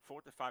behind,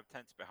 4 to 5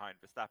 tenths behind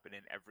Verstappen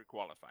in every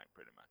qualifying,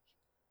 pretty much.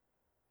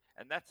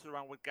 And that's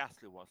around what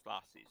Gasly was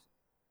last season.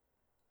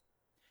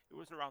 It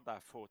was around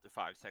that 4 to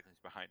 5 seconds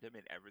behind him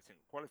in every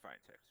single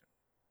qualifying section.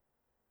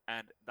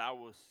 And that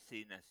was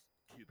seen as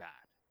too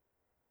bad.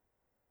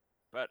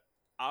 But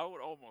I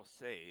would almost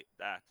say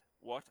that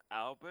what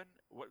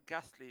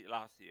Gasly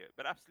last year,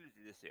 but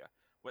absolutely this year,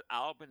 what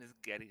Albon is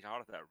getting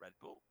out of that Red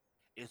Bull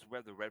is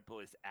where the Red Bull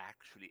is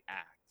actually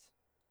at.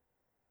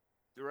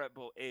 The Red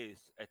Bull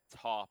is a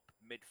top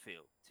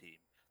midfield team,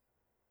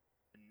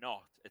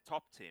 not a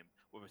top team.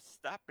 What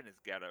Verstappen is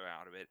getting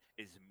out of it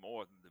is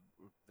more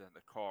than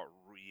the car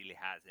really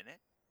has in it,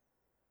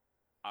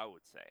 I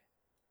would say.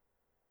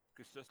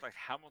 Because just like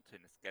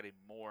Hamilton is getting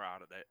more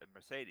out of the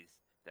Mercedes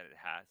than it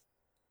has,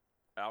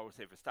 I would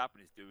say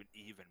Verstappen is doing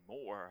even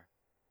more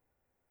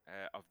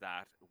of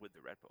that with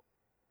the Red Bull.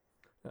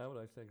 I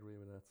would actually agree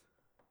with that.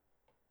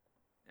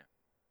 Yeah.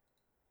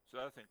 So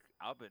I think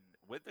Albon,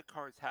 with the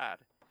car he's had,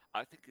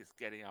 I think he's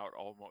getting out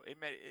almost.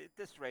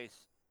 This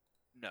race,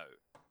 no.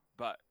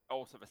 But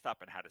also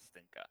Verstappen had a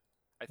stinker.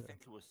 I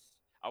think it was,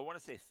 I want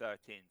to say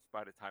 13th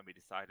by the time he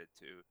decided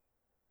to,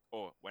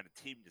 or when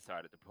the team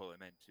decided to pull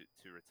him in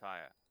to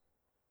retire.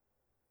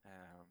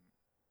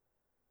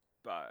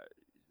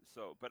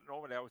 But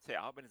normally I would say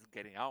Albon is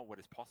getting out what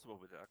is possible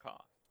with their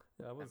car.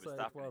 Yeah, I would say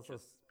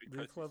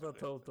this was a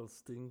total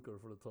stinker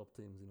for the top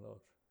teams in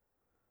large.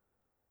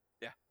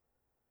 Yeah.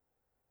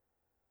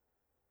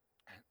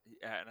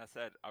 And I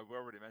said, I've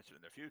already mentioned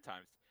it a few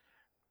times,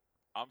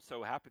 I'm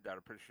so happy that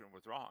our prediction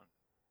was wrong.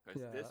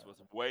 Because this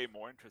was way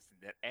more interesting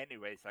than any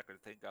race I could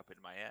think up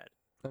in my head.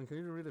 And can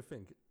you really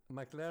think,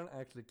 McLaren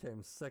actually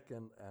came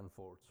second and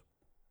fourth?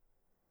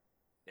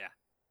 Yeah.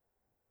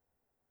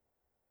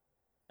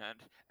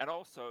 And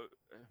also,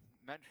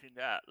 mentioning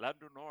that,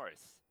 Lando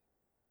Norris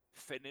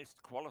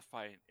finished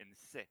qualifying in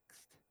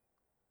 6th.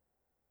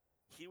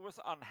 He was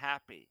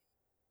unhappy.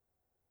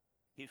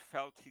 He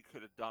felt he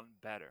could have done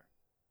better.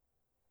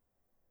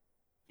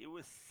 He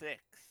was 6th.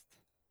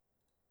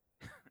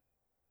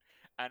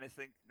 And I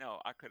think, no,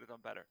 I could have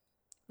done better.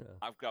 Yeah.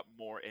 I've got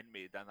more in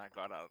me than I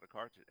got out of the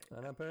car today.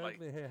 And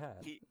apparently he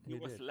had. He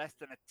was less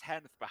than a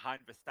 10th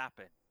behind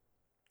Verstappen.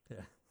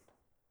 Yeah.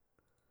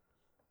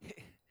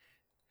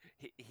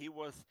 He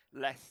was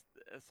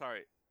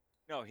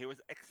he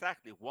was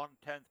exactly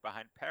 1/10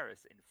 behind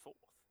Perez in 4th.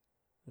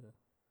 Yeah.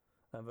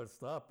 And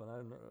Verstappen,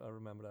 I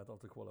remember that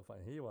after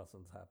qualifying, he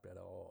wasn't happy at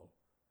all.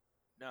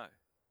 No.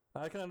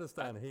 I can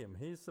understand him.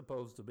 He's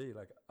supposed to be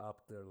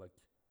up there,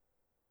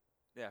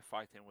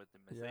 fighting with the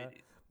Mercedes.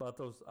 Yeah, but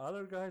those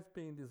other guys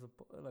being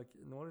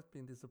Norris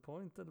being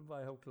disappointed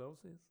by how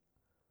close he is.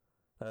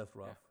 That's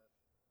rough.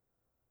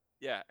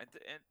 Yeah, and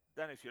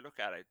then if you look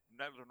at it,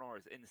 Lando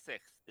Norris in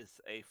 6th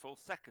is a full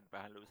second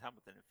behind Lewis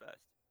Hamilton in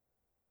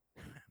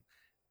 1st.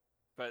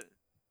 But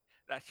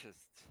that's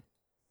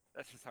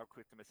just how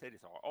quick the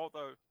Mercedes are.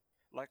 Although,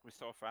 like we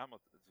saw for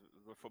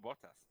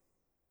Bottas,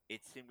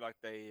 it seemed like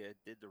they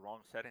did the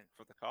wrong setting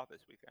for the car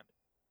this weekend.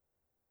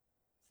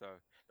 So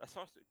that's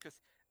also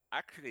because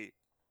actually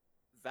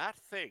that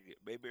thing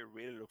made me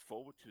really look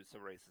forward to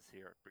some races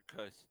here,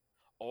 because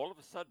all of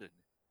a sudden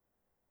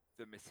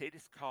the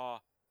Mercedes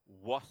car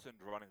wasn't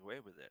running away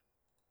with it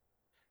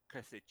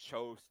because they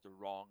chose the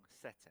wrong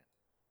setting.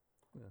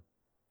 Yeah.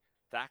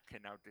 That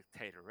can now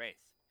dictate a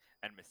race.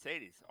 And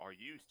Mercedes are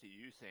used to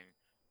using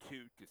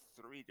 2 to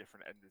 3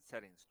 different engine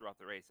settings throughout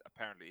the race,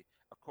 apparently,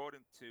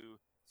 according to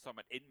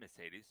someone in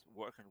Mercedes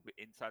working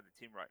inside the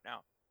team right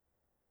now.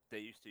 They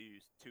used to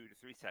use 2 to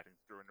 3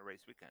 settings during the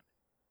race weekend,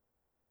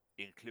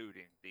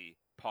 including the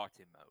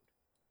party mode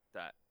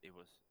that it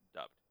was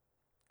dubbed.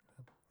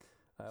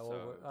 I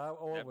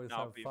always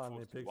have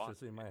funny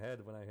pictures in my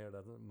head when I hear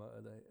that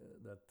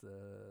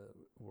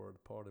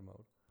word party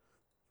mode.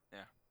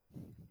 Yeah.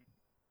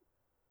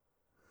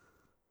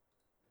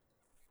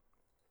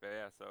 But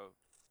yeah, so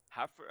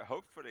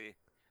hopefully,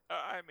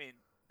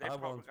 they're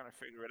probably going to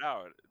figure it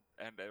out,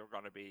 and they're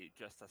going to be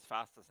just as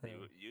fast as they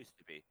used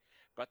to be.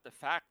 But the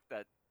fact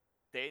that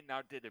they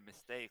now did a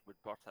mistake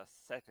with Bottas'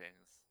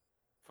 settings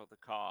for the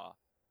car,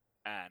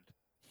 and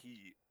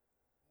he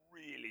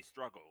really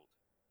struggled.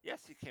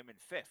 Yes, he came in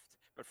fifth,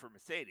 but for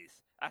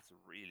Mercedes, that's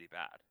really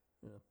bad.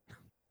 Yeah.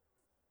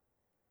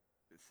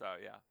 So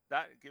yeah,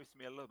 that gives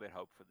me a little bit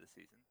hope for the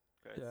season.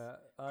 Because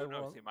Yeah, who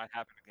knows, it might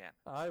happen again.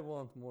 I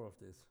want more of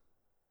this.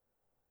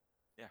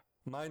 Yeah.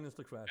 Minus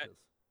the crashes.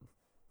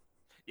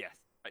 Yes,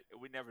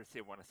 we never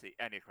want to see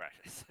any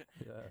crashes.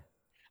 Yeah.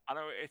 I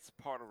know it's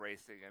part of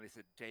racing and it's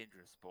a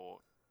dangerous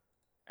sport,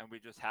 and we're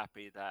just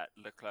happy that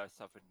Leclerc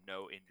suffered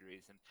no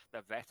injuries and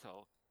that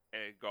Vettel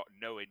got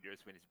no injuries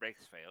when his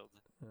brakes failed.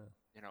 Yeah.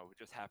 You know, we're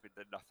just happy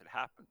that nothing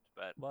happened.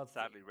 But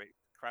sadly,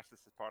 crashes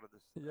is part of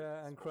this.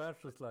 Yeah, and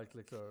sport. crashes like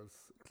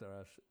Leclerc's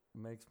crash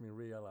makes me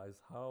realize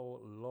how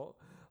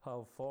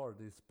far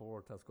this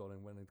sport has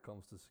gone when it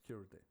comes to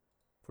security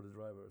for the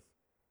drivers.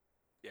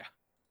 Yeah.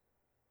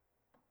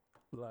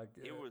 Like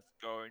He was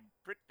going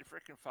pretty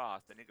freaking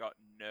fast, and he got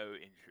no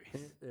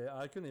injuries.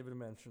 I can even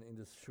mention in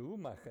the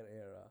Schumacher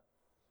era,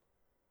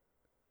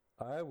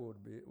 I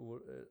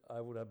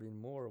would have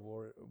been more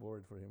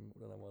worried for him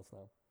than I was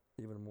now.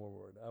 Even more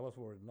worried. I was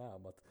worried now,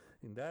 but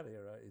in that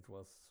era, it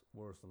was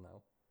worse than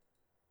now.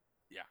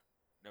 Yeah,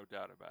 no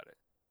doubt about it.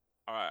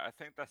 All right, I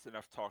think that's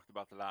enough talked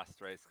about the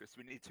last race because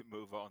we need to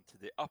move on to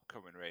the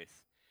upcoming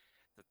race,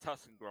 the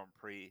Tuscan Grand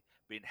Prix,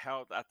 being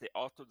held at the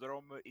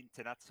Autodromo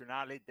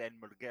Internazionale del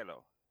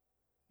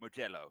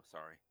Mugello,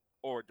 sorry,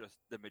 or just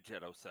the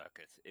Mugello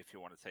circuit, if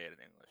you want to say it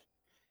in English.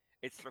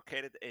 It's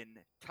located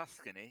in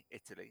Tuscany,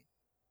 Italy,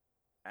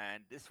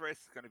 and this race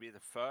is going to be the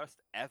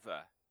first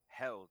ever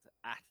held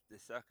at the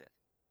circuit.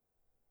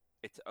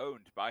 It's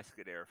owned by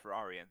Scuderia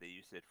Ferrari, and they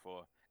use it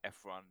for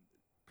F1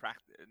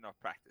 not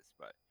practice,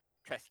 but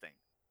testing.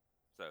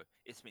 So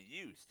it's been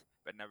used,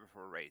 but never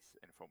for a race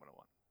in Formula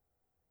One.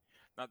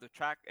 Now the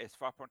track is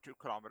 5.2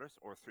 kilometers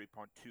or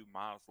 3.2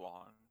 miles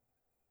long.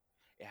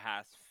 It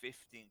has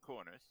 15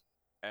 corners.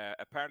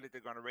 Apparently,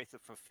 they're going to race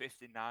it for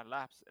 59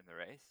 laps in the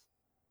race,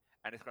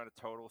 and it's going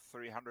to total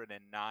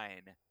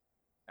 309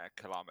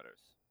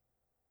 kilometers.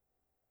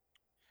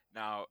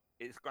 Now,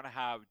 it's going to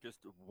have just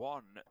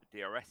one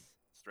DRS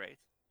straight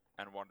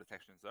and one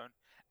detection zone,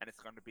 and it's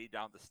going to be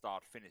down the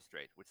start-finish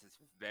straight, which is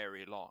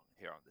very long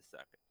here on this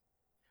circuit,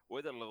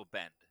 with a little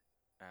bend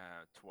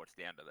towards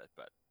the end of it,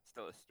 but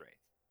still a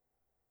straight.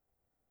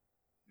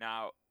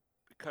 Now,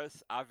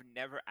 because I've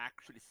never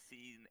actually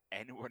seen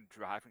anyone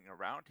driving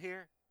around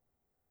here,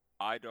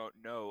 I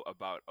don't know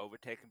about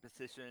overtaking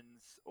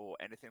positions or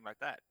anything like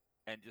that.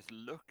 And just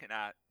looking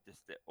at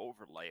just the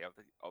overlay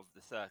of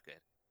the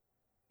circuit,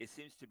 it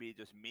seems to be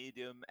just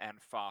medium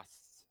and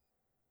fast,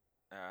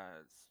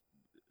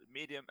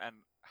 medium and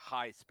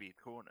high speed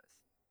corners.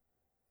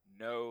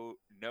 No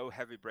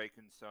heavy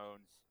braking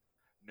zones,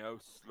 no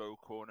slow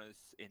corners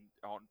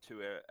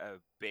onto a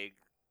big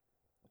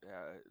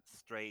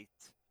straight.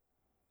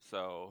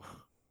 So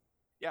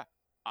yeah,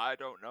 I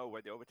don't know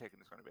where the overtaking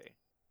is going to be,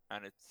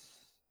 and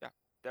it's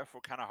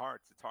therefore kind of hard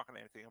to talk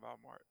anything about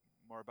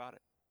more about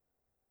it.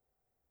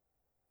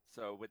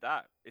 So with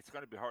that, it's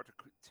going to be hard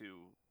to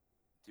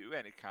do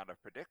any kind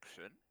of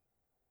prediction,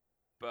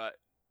 but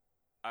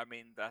I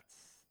mean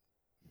that's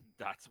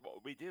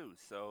what we do.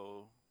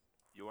 So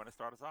you want to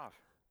start us off?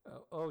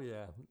 Oh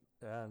yeah,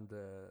 and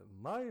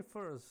my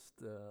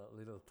first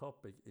little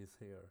topic is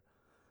here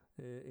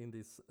in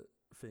this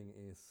thing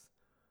is,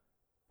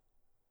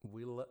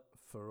 will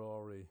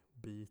Ferrari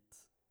beat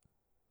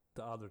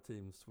the other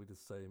teams with the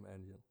same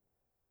engine?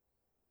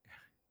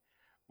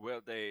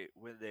 Will they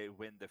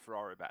win the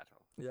Ferrari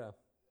battle? Yeah,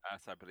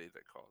 as I believe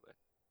they called it.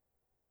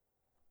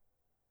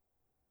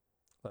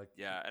 Like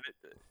Yeah, and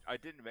I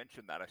didn't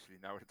mention that actually.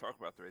 Now we're talking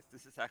about the race.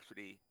 This is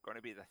actually going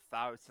to be the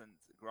 1000th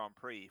Grand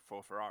Prix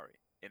for Ferrari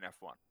in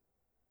F1.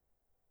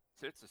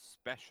 So it's a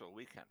special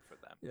weekend for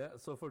them. Yeah,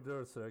 so for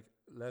their sake,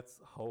 let's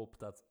hope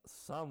that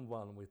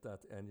someone with that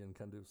engine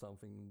can do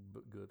something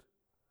good.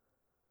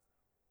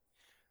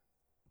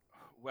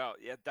 Well,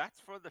 yeah, that's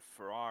for the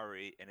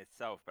Ferrari in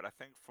itself, but I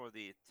think for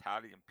the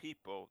Italian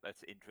people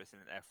that's interested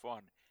in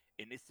F1,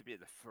 it needs to be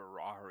the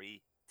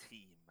Ferrari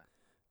team.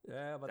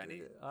 Yeah, but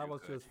I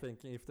was just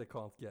thinking if they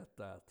can't get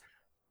that,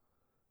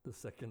 the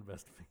second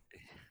best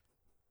thing.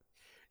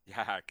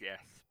 Yeah, I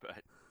guess,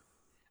 but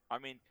I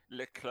mean,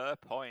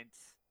 Leclerc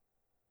points.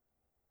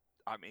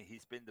 I mean,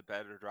 he's been the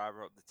better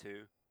driver of the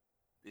two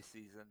this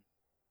season.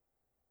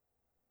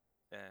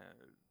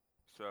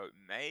 So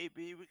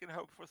maybe we can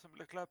hope for some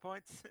Leclerc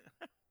points.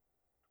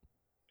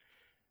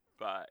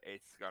 But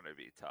it's going to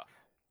be tough.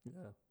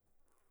 Yeah.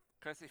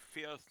 Because it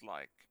feels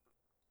like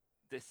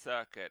this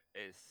circuit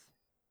is...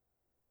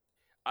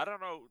 I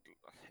don't know.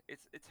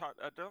 It's hard.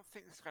 I don't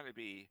think it's going to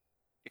be...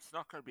 It's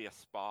not going to be a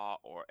Spa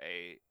or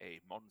a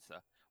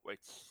Monza where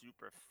it's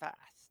super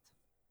fast.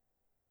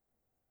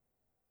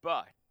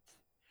 But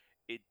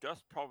it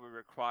does probably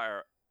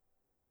require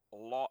a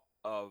lot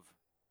of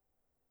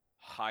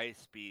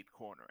high-speed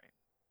cornering.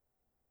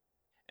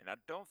 And I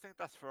don't think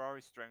that's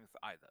Ferrari's strength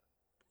either.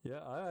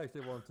 Yeah, I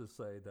actually want to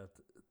say that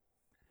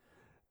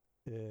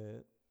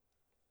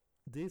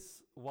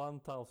this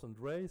 1000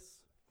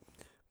 race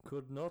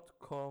could not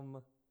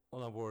come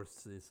on a worse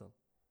season.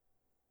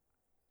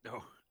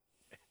 No,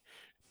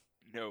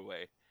 no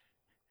way.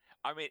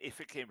 I mean, if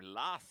it came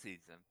last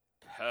season,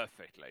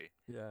 perfectly.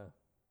 Yeah.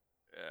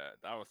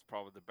 That was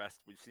probably the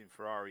best we've seen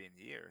Ferrari in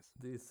years.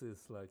 This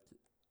is like,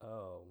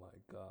 oh my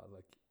god,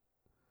 like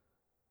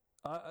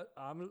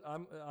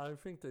I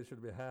think they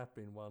should be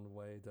happy in one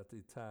way that the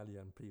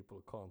Italian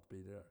people can't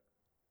be there.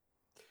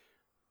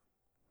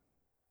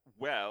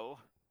 Well,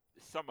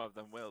 some of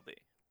them will be.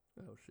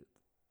 Oh shit.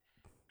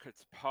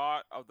 Because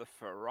part of the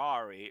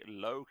Ferrari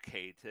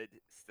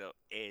located still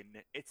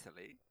in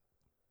Italy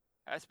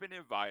has been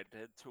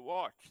invited to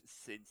watch,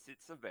 since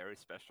it's a very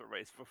special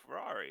race for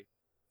Ferrari.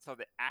 So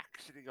they're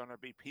actually going to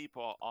be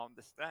people on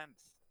the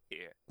stands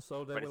here.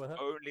 So they But will it's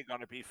only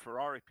going to be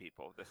Ferrari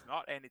people. There's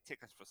not any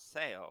tickets for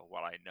sale,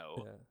 what I know.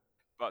 Yeah.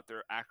 But there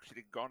are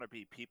actually going to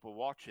be people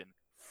watching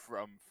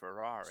from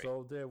Ferrari.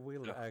 So there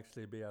will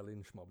actually be a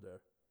lynch mob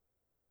there.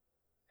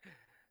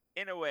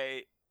 In a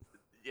way,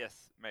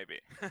 yes, maybe.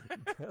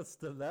 That's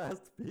the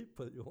last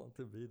people you want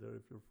to be there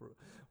if you're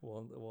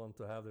want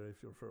to have there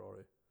if you're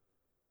Ferrari.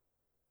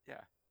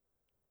 Yeah.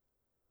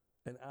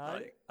 And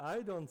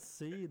I don't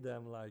see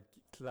them like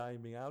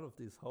climbing out of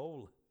this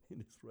hole in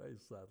this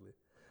race, sadly.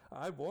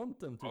 I want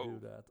them to do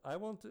that. I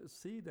want to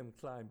see them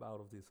climb out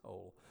of this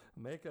hole,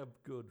 make a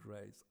good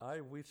race.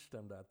 I wish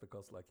them that,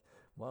 because like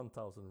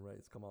 1000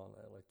 race, come on,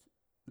 like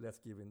let's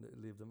give them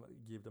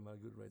a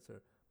good race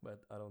here.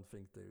 But I don't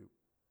think they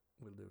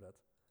will do that.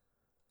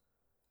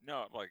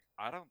 No, like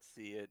I don't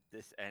see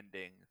this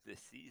ending this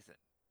season.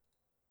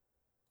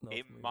 Not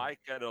it me. might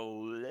get a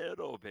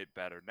little bit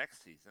better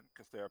next season,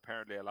 because they're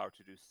apparently allowed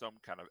to do some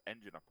kind of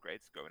engine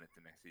upgrades going into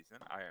next season.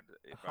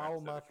 How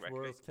much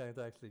worse can it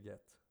actually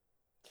get?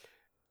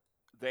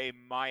 They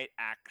might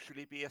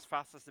actually be as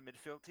fast as the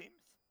midfield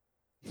teams.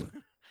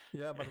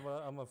 Yeah, but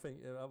what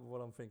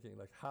I'm thinking,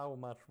 like, how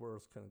much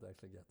worse can it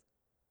actually get?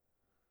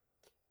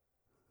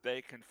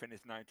 They can finish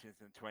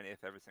 19th and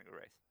 20th every single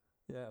race.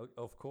 Yeah,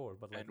 of course,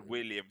 but like, and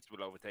Williams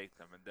will overtake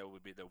them, and they will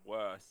be the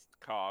worst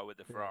car with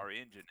the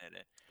Ferrari engine in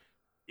it.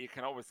 It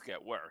can always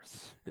get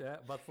worse. Yeah,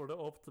 but for the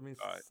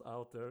optimists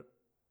out there,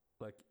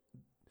 like,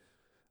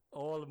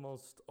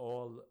 almost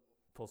all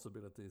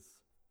possibilities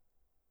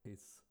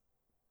is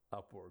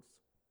upwards.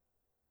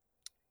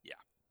 Yeah.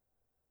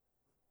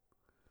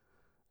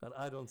 And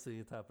I don't see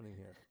it happening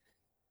here.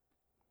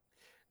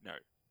 No.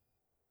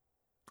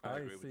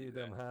 I see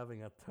them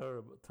having a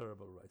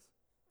terrible race.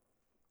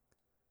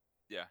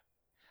 Yeah.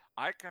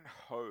 I can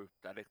hope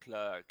that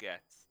Leclerc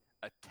gets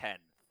a 10th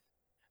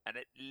and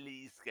at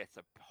least gets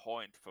a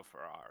point for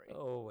Ferrari.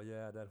 Oh,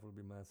 yeah, that would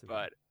be massive.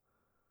 But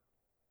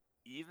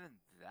even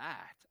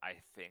that, I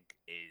think,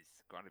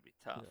 is going to be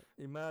tough.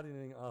 Yeah.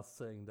 Imagining us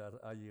saying that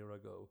a year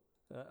ago,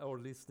 or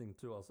listening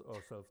to us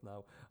ourselves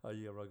now a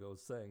year ago,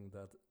 saying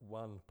that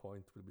 1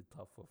 point will be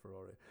tough for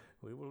Ferrari.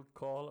 We will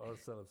call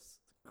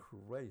ourselves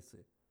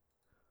crazy.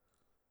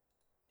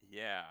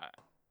 Yeah.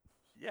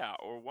 Yeah,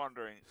 or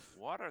wondering,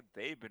 what are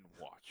they been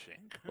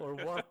watching? Or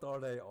what are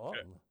they on?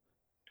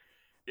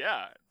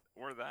 Yeah,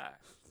 or that.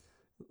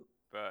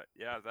 But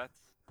yeah,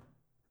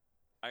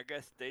 I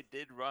guess they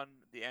did run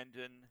the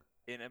engine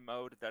in a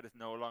mode that is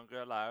no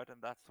longer allowed,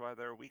 and that's why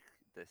they're weak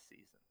this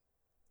season.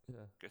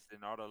 Yeah. Because they're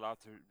not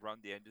allowed to run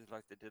the engines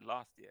like they did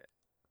last year.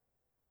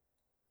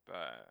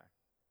 But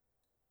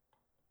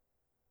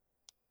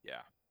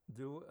yeah.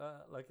 Do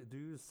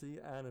you see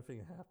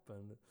anything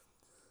happen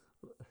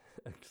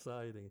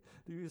exciting?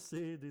 Do you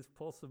see this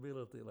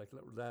possibility? Like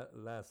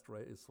last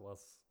race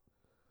was.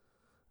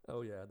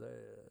 Oh yeah,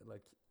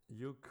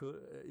 you could,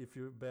 if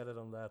you betted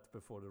on that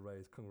before the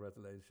race.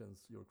 Congratulations,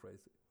 you're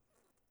crazy.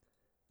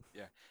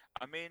 Yeah,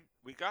 I mean,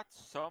 we got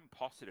some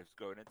positives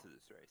going into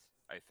this race,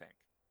 I think.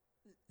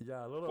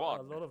 Yeah, a lot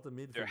of the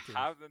midfield there teams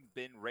haven't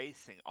been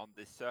racing on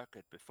this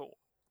circuit before.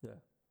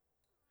 Yeah.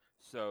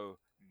 So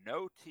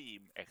no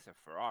team except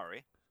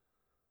Ferrari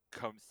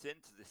comes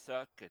into the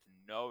circuit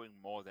knowing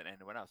more than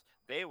anyone else.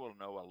 They will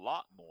know a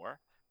lot more,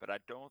 but I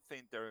don't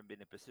think they're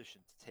in a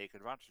position to take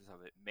advantage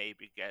of it.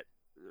 Maybe get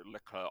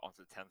Leclerc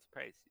onto 10th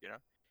place, you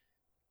know?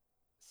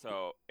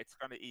 So it's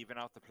going to even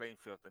out the playing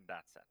field in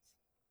that sense.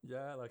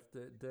 Yeah, like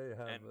they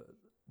have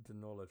the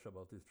knowledge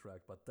about this track,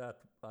 but that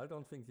I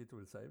don't think it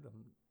will save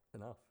them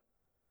enough.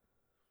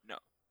 No,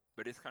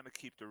 but it's going to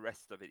keep the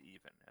rest of it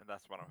even, and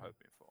that's what I'm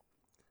hoping for.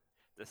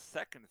 The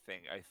second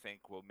thing I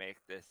think will make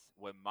this,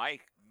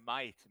 might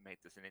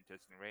make this an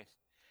interesting race,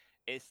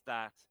 is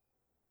that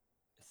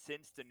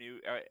since the new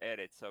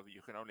edits of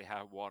you can only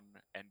have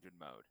one engine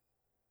mode,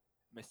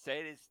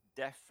 Mercedes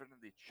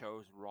definitely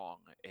chose wrong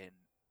in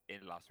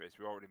last race.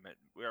 We already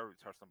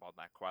touched about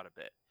that quite a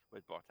bit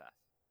with Bottas.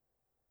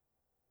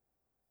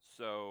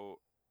 So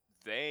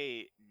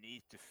they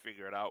need to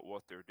figure out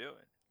what they're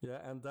doing. Yeah,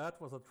 and that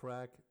was a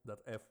track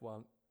that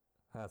F1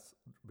 has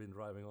been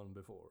driving on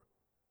before.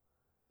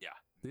 Yeah,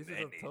 this is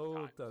a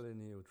totally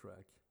new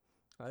track.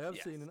 I have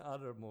seen in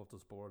other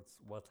motorsports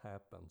what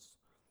happens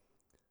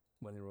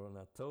when you run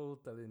a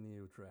totally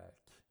new track.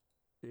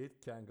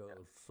 It can go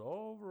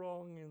so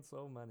wrong in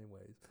so many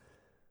ways.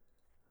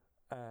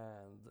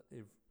 And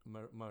if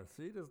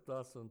Mercedes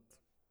doesn't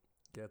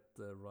get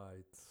the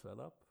right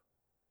setup,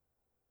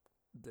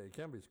 they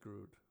can be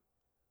screwed.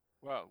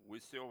 Well, we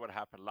saw what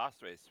happened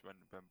last race when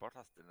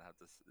Bottas didn't have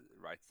the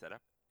right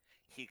setup.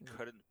 He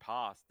couldn't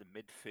pass the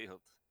midfield,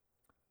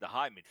 the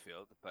high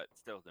midfield, but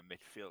still the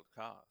midfield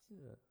cars.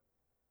 Yeah.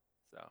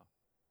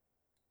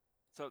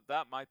 So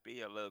that might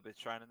be a little bit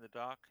shine in the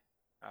dark,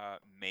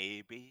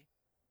 maybe.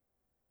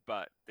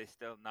 But they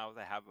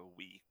have a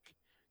week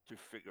to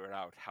figure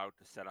out how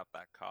to set up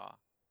that car,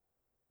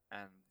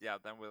 and yeah,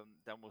 then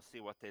we'll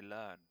see what they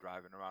learn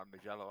driving around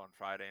Mugello on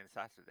Friday and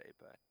Saturday.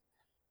 But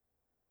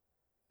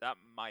that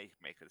might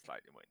make it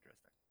slightly more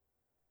interesting.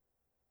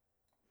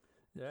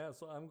 Yeah,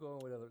 so I'm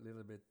going with a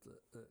little bit.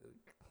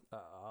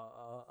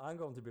 I'm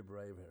going to be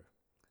brave here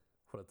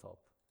for the top.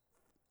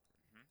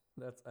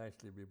 Mm-hmm. Let's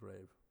actually be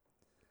brave.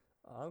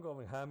 I'm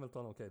going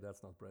Hamilton. Okay,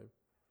 that's not brave.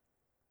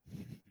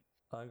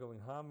 I'm going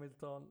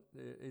Hamilton.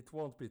 It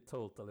won't be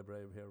totally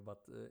brave here, but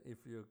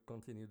if you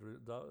continue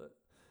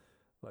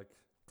like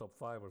top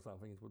 5 or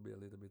something, it would be a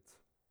little bit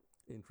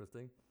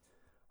interesting.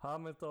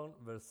 Hamilton,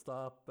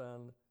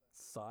 Verstappen,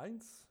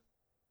 Sainz.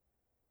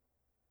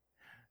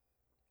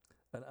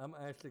 And I'm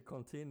actually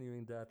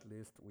continuing that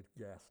list with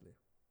Gasly.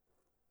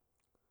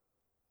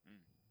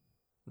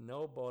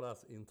 No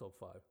Bottas in top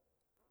 5.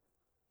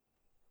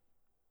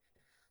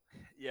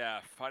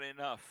 Yeah, funny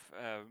enough,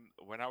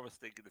 when I was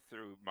thinking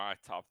through my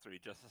top 3,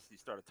 just as you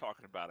started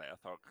talking about it, I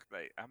thought,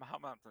 like,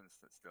 Hamilton's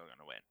still going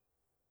to win.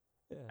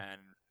 Yeah.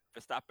 And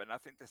Verstappen, I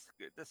think this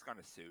is going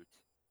to suit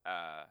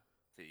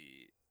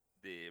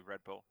the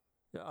Red Bull.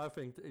 Yeah, I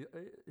think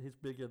his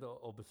biggest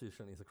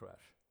opposition is a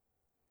crash.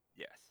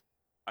 Yes.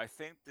 I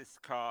think this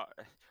car,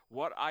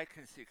 what I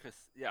can see,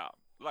 because, yeah,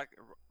 like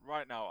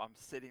right now I'm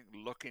sitting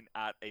looking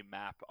at a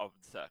map of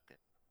the circuit.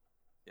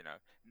 You know,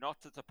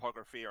 not the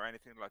topography or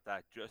anything like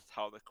that, just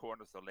how the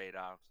corners are laid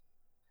out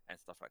and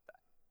stuff like that.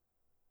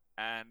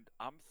 And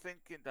I'm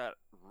thinking that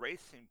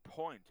Racing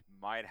Point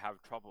might have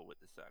trouble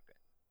with the circuit.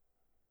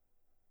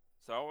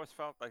 So I always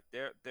felt like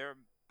they're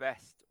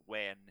best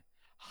when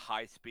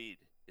high speed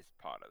is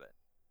part of it.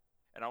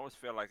 And I always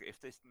feel like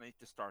if they need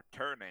to start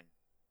turning,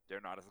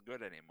 they're not as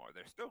good anymore.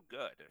 They're still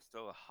good. They're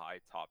still a high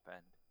top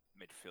end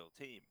midfield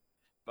team,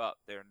 but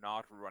they're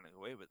not running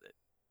away with it.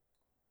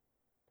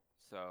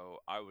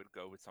 So I would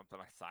go with something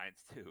like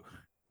Science too.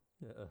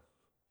 Yeah.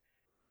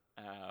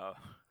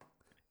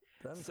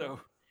 So,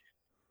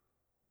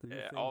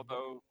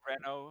 although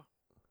Renault,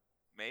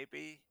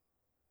 maybe,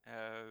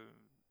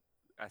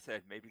 I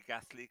said maybe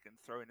Gasly can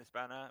throw in a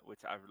spanner,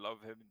 which I would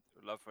love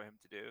for him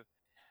to do.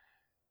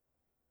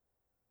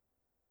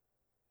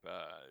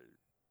 But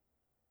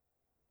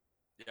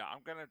yeah,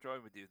 I'm gonna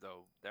join with you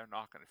though. They're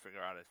not gonna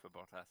figure out it for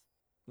Bottas.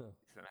 No.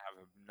 He's gonna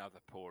have another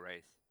poor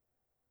race.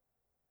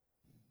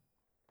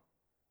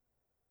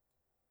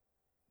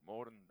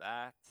 More than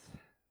that,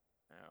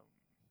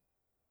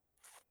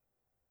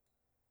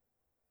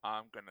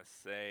 I'm gonna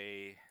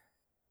say,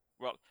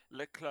 well,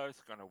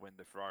 Leclerc's gonna win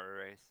the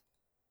Ferrari race.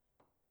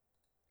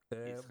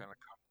 He's gonna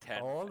come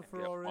 10th. All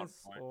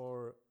Ferraris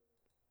or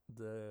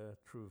the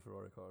true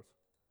Ferrari cars?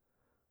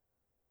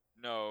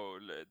 No,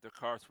 the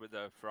cars with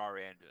the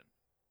Ferrari engine.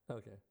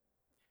 Okay.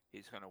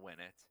 He's gonna win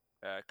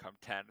it. Come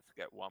 10th,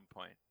 get 1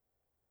 point.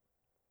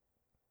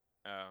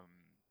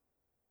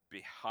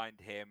 Behind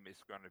him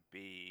is gonna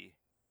be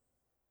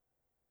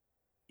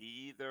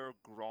either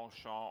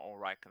Grosjean or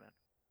Raikkonen.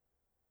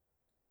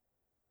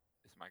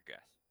 Is my guess.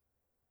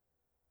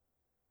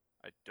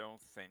 I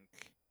don't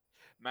think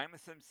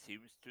Magnussen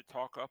seems to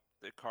talk up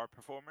the car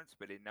performance,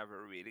 but he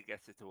never really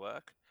gets it to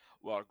work.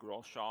 While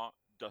Grosjean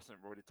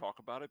doesn't really talk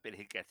about it, but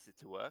he gets it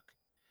to work.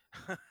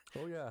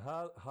 Oh yeah,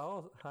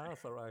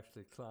 Haas are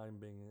actually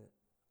climbing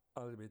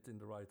a little bit in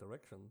the right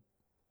direction.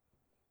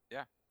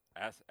 Yeah,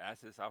 as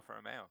is Alfa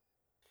Romeo.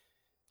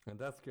 And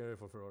that's scary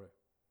for Ferrari.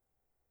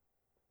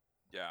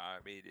 Yeah, I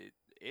mean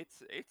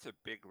it's a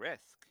big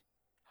risk.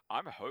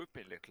 I'm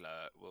hoping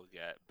Leclerc will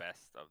get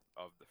best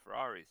of the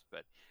Ferraris,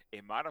 but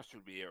it might also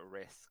be a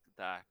risk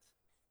that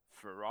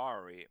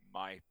Ferrari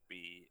might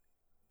be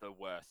the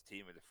worst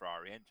team with the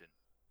Ferrari engine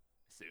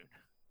soon.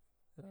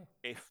 Yeah.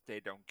 If they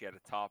don't get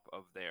a top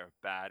of their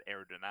bad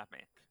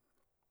aerodynamics,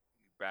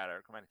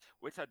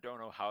 which I don't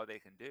know how they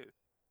can do.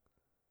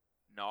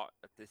 Not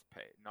at this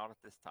pace, not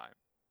at this time.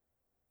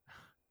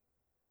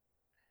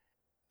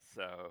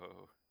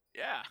 So,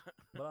 yeah.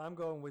 But I'm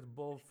going with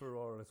both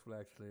Ferraris will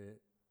actually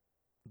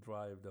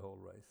drive the whole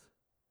race.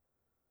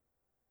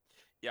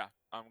 Yeah,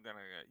 I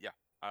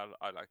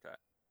like that.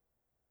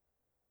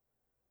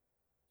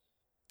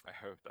 I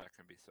hope that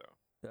can be so.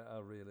 Yeah, I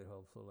really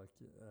hope so.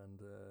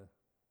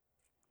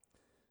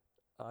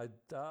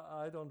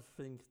 I don't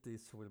think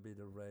this will be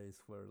the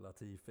race where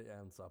Latifi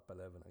ends up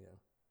 11 again.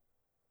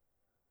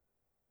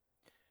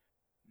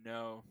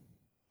 No,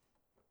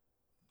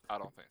 I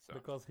don't think so.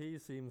 Because he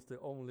seems to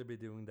only be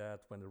doing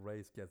that when the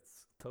race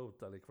gets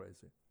totally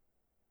crazy.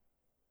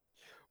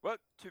 Well,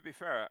 to be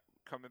fair,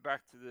 coming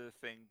back to the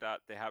thing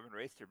that they haven't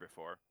raced here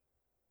before.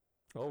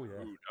 Oh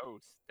yeah. Who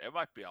knows? There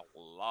might be a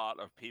lot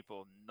of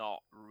people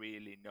not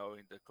really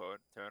knowing the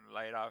turn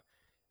layout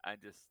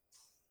and just.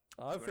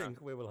 I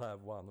think we will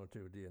have 1 or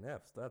 2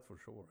 DNFs. That's for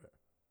sure.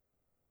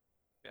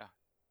 Yeah.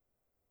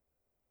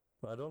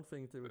 But I don't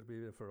think there will be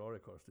the Ferrari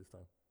cars this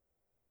time.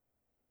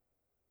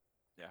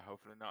 Yeah,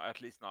 hopefully not.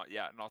 At least not.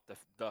 Yeah, not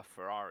the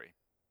Ferrari.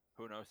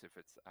 Who knows if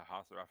it's a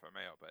Haas or Alfa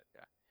Romeo? But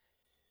yeah.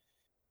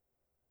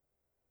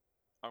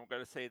 I'm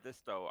gonna say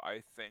this though.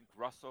 I think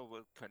Russell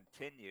will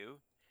continue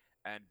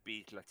and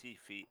beat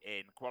Latifi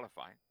in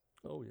qualifying.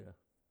 Oh yeah.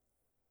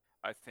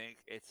 I think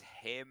it's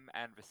him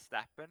and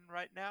Verstappen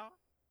right now.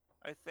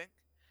 I think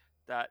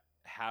that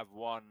have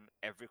won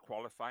every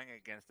qualifying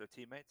against their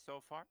teammates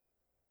so far.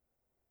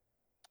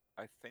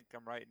 I think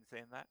I'm right in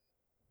saying that.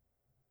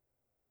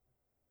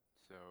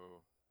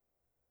 So,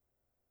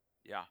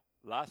 yeah,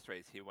 last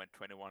race he went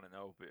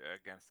 21-0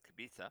 against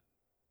Kubica.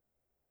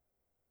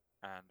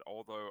 And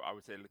although I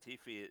would say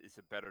Latifi is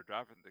a better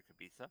driver than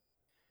Kubica,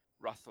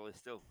 Russell is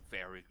still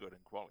very good in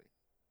quali.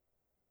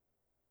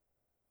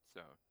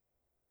 So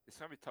it's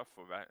gonna be tough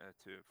for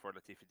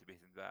Latifi to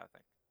beat him there, I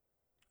think.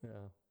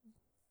 Yeah.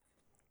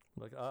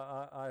 Like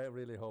I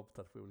really hope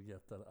that we will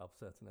get that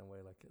upset in a way,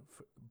 like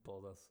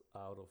Bottas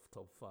out of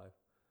top 5.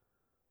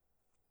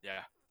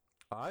 Yeah.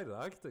 I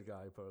like the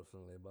guy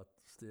personally, but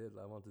still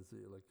I want to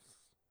see like.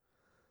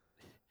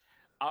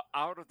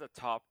 Out of the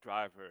top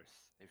drivers,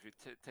 if you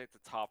take the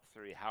top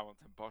 3,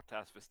 Hamilton,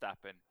 Bottas,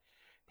 Verstappen,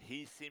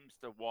 he seems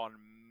the one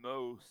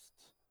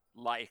most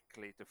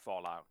likely to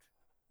fall out.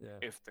 Yeah.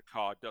 If the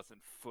car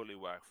doesn't fully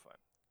work for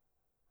him.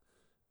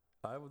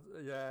 I would,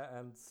 yeah,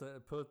 and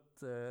put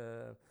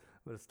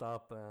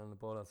Verstappen and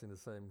Bottas in the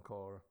same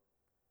car,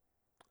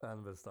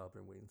 and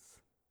Verstappen wins.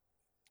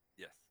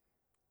 Yes.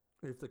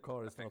 If the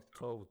car is not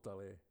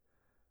totally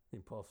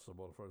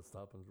impossible for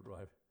Verstappen to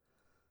drive.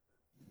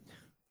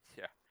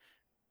 Yeah.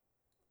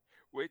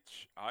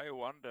 Which I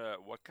wonder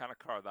what kind of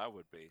car that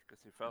would be,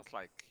 because he feels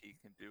like he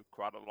can do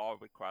quite a lot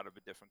with quite a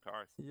bit different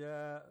cars.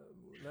 Yeah,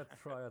 let's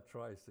try a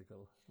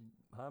tricycle.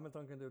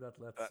 Hamilton can do that.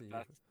 Let's see.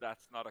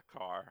 That's not a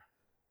car.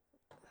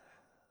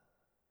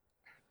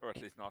 Or at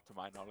least not to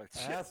my knowledge.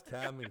 Ask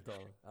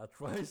Hamilton. A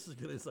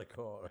tricycle is a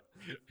car.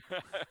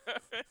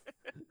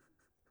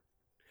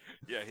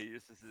 Yeah, he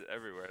uses it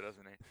everywhere,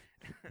 doesn't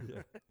he?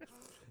 Yeah.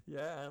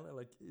 Yeah, and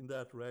like in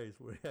that race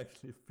where he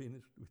actually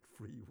finished with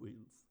 3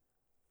 wheels.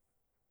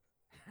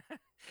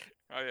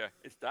 Oh yeah,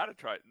 is that a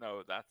try?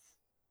 No, that's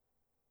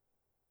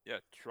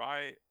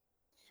try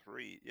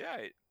 3.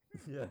 Yeah.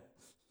 Yeah.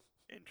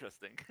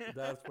 Interesting.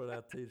 That's where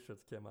that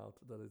T-shirt came out.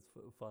 That is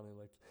funny,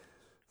 like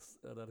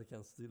that he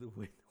can still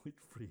win with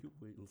 3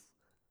 wheels.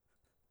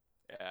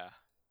 Yeah.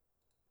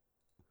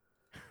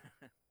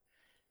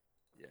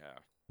 Yeah.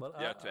 But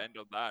to end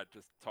on that,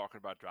 just talking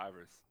about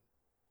drivers.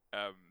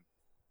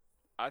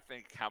 I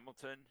think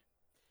Hamilton,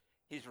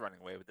 he's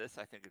running away with this.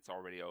 I think it's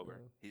already over.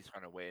 Yeah. He's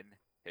going to win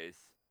his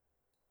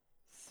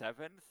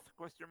 7th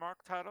question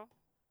mark title.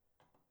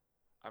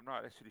 I'm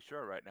not actually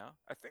sure right now.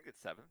 I think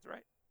it's 7th,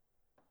 right?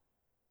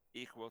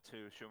 Equal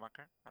to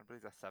Schumacher. I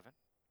believe that's 7.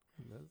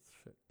 Let's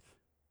check.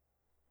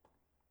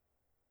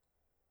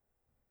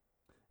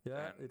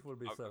 Yeah, and it will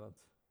be 7th.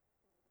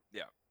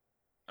 Yeah.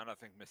 And I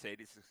think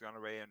Mercedes is going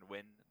to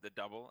win the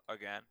double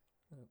again.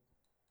 Yeah.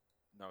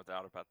 No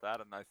doubt about that.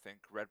 And I think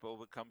Red Bull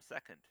will come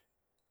 2nd.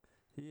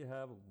 He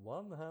have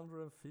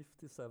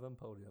 157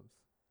 podiums.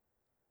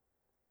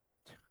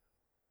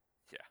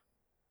 Yeah.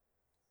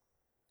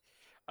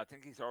 I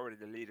think he's already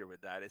the leader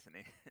with that, isn't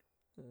he?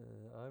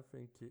 I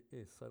think he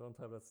is. I don't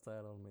have that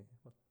stat on me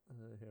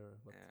here.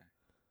 But yeah.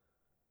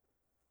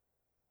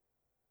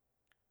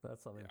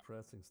 That's some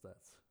impressive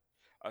stats.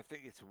 I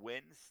think it's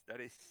wins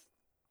that is.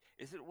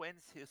 Is it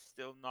wins he's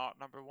still not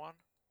number 1?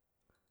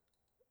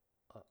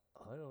 I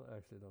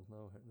don't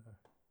know here.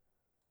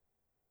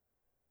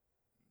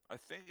 I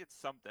think it's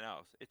something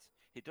else.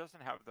 He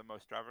doesn't have the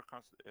most driver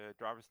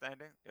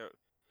standing,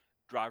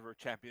 driver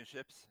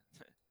championships.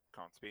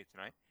 Can't speak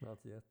tonight. Not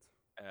yet.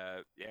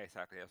 Yeah,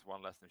 exactly. He has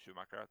 1 less than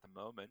Schumacher at the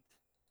moment.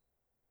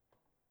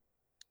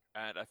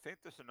 And I think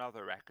there's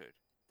another record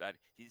that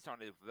he's on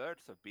the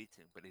verge of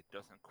beating, but he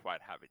doesn't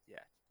quite have it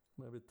yet.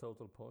 Maybe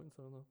total points,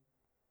 I don't know.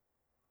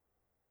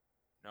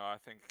 No, I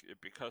think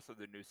because of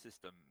the new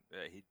system,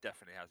 he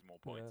definitely has more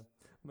points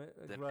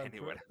than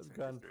anyone else.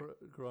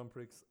 Grand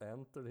Prix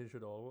entered, he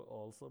should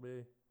also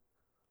be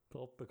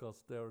top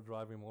because they're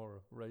driving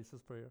more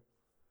races per year.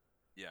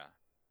 Yeah.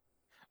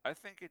 I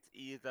think it's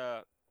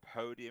either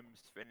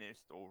podiums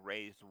finished or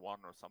race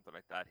 1 or something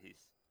like that.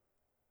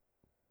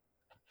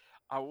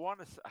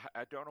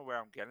 I don't know where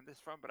I'm getting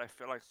this from, but I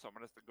feel like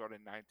someone has got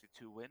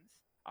 92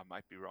 wins. I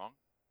might be wrong.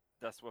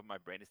 That's what my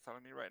brain is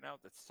telling me right now,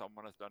 that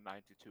someone has done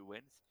 92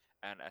 wins.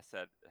 And I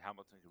said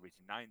Hamilton could reach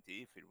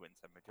 90 if he wins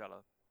at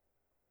Mugello.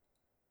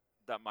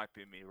 That might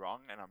be me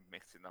wrong, and I'm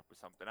mixing up with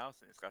something else,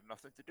 and it's got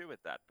nothing to do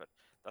with that. But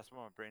that's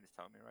what my brain is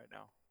telling me right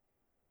now.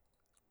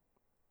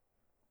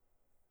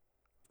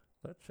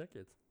 Let's check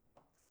it.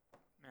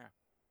 Yeah.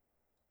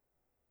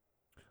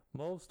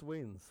 Most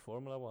wins,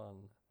 Formula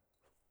 1.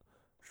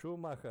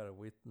 Schumacher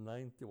with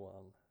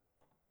 91.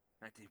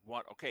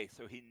 91. Okay,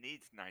 so he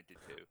needs 92.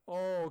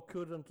 Oh,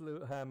 couldn't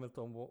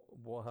Hamilton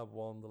have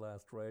won the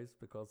last race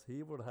because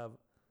he would have.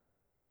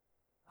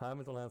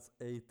 Hamilton has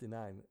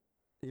 89.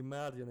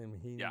 Imagine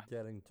him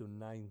getting to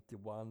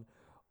 91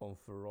 on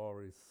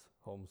Ferrari's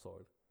home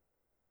soil.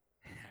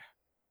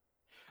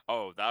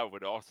 Oh, that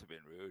would also been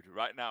rude.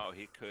 Right now,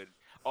 he could.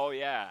 Oh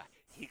yeah,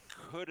 he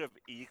could have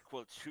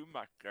equaled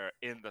Schumacher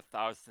in the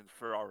 1000th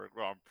Ferrari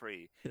Grand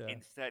Prix. Yeah.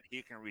 Instead,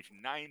 he can reach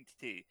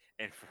 90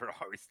 in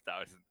Ferrari's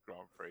 1000th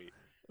Grand Prix.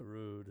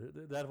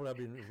 Rude. That would have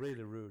been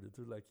really rude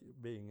to like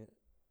being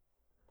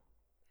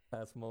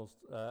as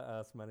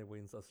many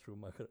wins as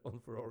Schumacher on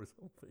Ferrari's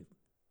home field.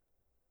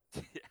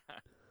 Yeah.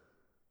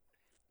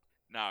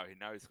 Now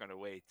he's gonna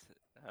wait.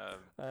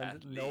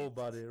 And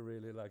nobody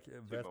really like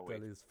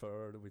Vettel is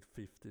third with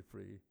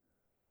 53.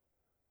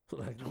 So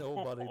like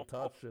nobody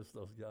touches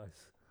those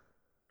guys.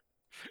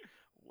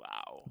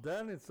 Wow.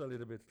 Then it's a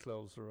little bit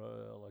closer,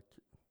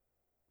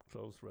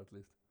 closer at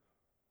least.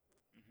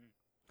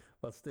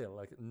 But still,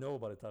 like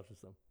nobody touches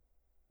them.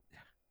 Yeah.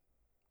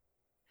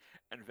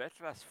 And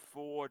Vettel has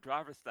 4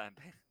 driver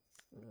standings,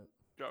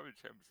 driving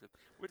championship,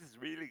 which is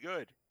really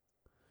good.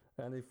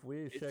 And if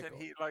we check,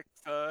 isn't he like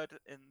third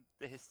in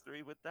the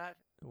history with that?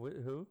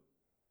 Who?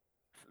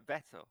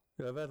 Vettel.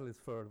 Yeah, Vettel is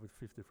third with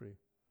 53.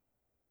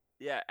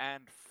 Yeah,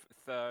 and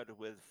third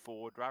with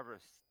 4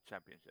 drivers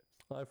championships.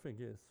 I think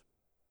he is.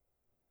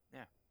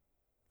 Yeah.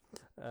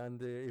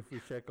 And if we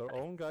check our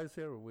own guys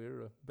here,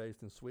 we're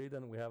based in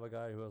Sweden. We have a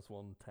guy who has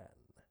won 10.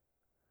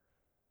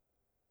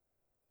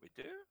 We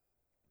do?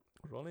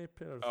 Ronnie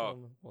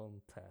Pearson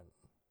won 10.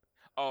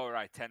 Oh,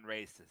 right, 10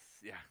 races.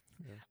 Yeah.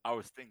 I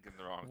was thinking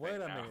the wrong thing. Wait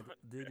a minute.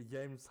 Did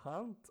James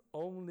Hunt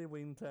only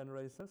win 10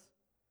 races?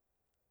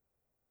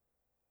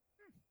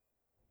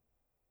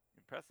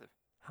 Impressive.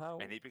 How?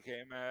 And he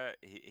became,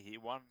 he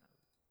won.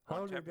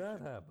 How did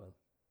that happen?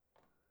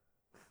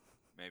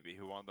 Maybe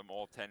he won them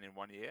all 10 in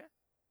 1 year?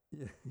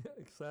 Yeah,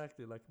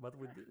 exactly. Like, but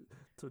with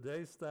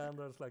today's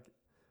standards, like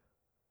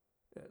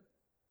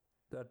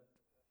that,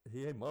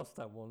 he must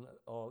have won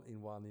all in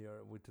 1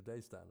 year with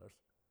today's standards.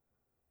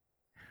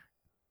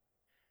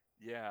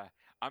 Yeah,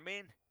 I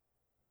mean,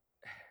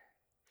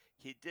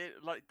 he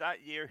did like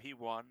that year he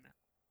won.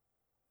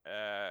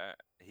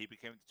 He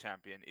became the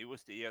champion. It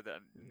was the year that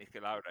Niki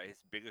Lauda, his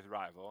biggest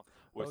rival,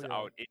 was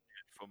out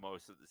injured for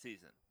most of the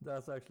season.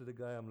 That's actually the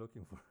guy I'm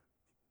looking for.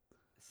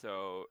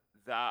 So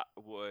that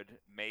would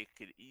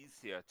make it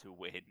easier to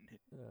win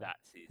that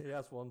season. He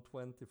has won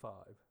 25.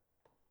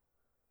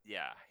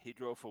 Yeah, he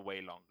drove for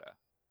way longer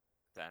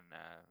than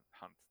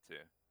Hunt too.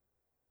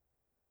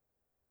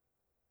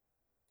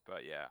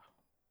 But yeah.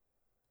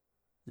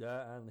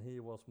 Yeah, and he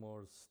was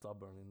more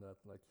stubborn in that.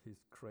 Like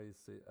he's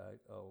crazy.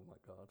 Oh my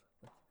God!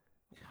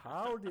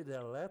 How did they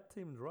let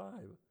him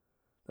drive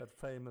that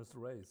famous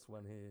race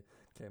when he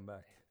came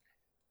back?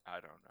 I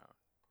don't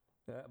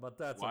know. Yeah, but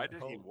that's why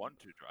did he want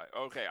to drive?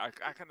 Okay,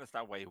 I can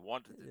understand why he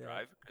wanted to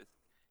drive because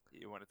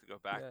he wanted to go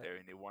back there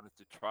and he wanted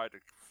to try to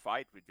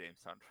fight with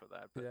James Hunt for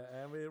that. But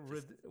yeah, and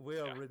we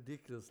are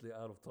ridiculously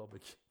out of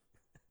topic.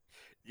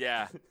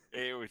 Yeah,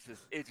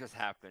 it just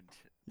happened,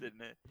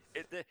 didn't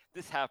it?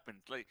 This happened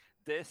like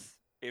this.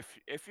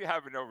 If you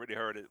haven't already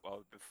heard it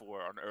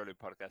before on early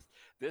podcasts,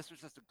 this was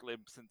just a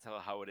glimpse into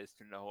how it is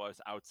to know us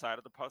outside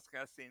of the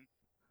podcast scene,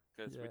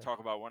 because we talk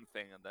about one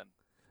thing and then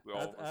we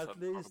all of a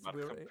sudden talk about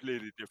a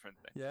completely different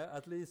thing. Yeah,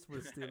 at least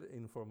we're still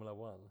in Formula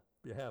One.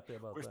 Be happy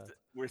about that.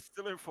 We're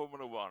still in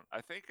Formula One.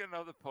 I think in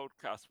another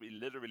podcast we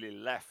literally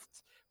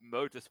left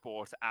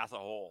motorsports as a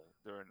whole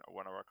during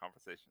one of our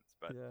conversations.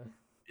 But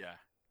yeah.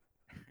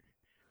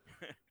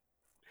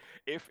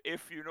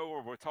 If you know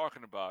what we're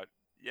talking about,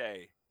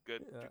 yay,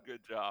 good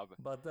job.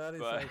 But that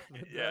is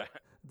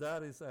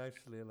that is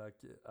actually like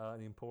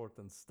an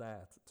important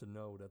stat to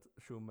know that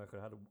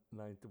Schumacher had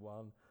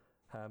 91,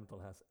 Hamilton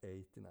has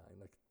 89.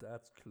 Like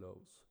that's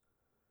close.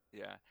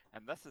 Yeah,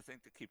 and that's the thing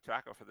to keep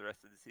track of for the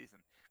rest of the season,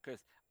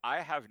 because I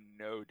have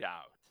no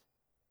doubt,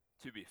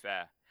 to be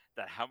fair,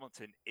 that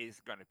Hamilton is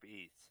going to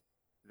beat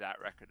that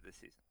record this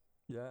season.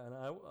 Yeah, and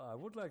I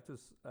would like to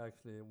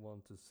actually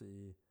want to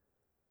see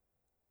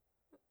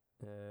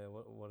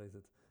what is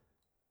it?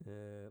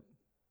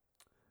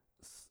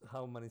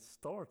 How many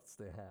starts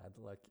they had?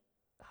 Like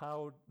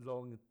how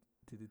long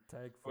did it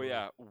take?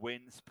 For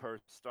wins per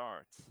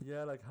start.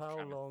 Yeah, like how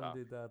long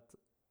did that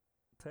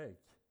take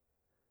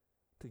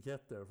to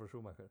get there for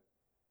Schumacher?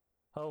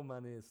 How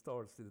many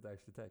starts did it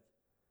actually take?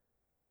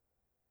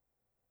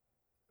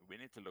 We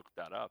need to look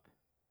that up.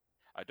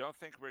 I don't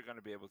think we're going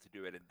to be able to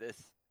do it in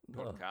this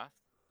podcast,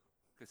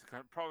 because it's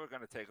probably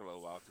going to take a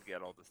little while to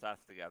get all the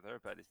stats together,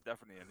 but it's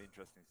definitely an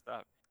interesting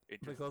stuff.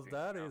 Because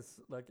that is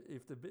like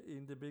if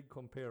in the big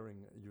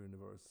comparing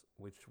universe,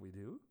 which we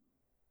do,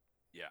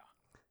 yeah,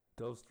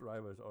 those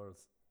drivers are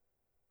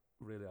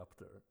really up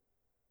there.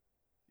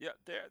 Yeah,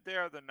 they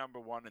are the number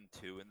 1 and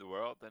 2 in the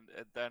world, and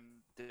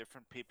then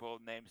different people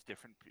names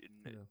different.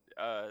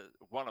 Yeah.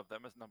 One of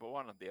them is number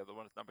 1, and the other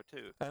one is number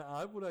 2. And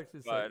I would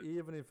actually say, But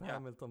even if yeah,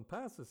 Hamilton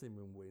passes him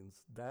and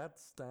wins, that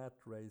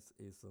race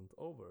isn't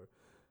over.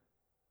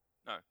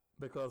 no,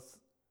 Because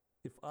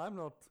if I'm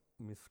not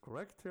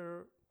miscorrect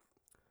here,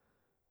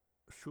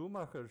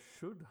 Schumacher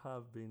should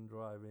have been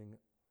driving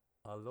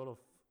a lot of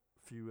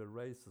fewer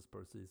races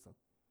per season.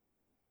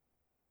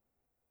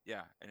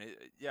 yeah, and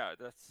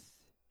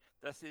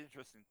that's the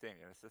interesting thing,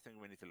 and it's the thing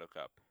we need to look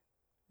up.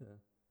 Yeah.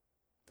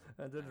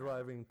 And they're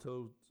driving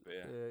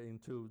Yeah. in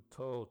two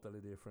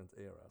totally different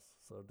eras,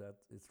 so that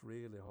it's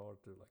really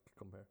hard to like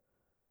compare.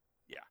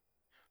 Yeah,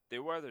 they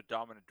were the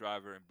dominant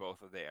driver in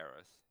both of the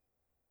eras,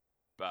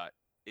 but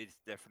it's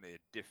definitely a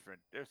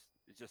different. There's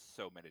just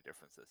so many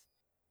differences.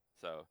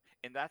 So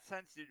in that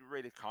sense, you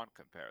really can't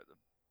compare them.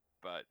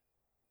 But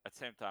at the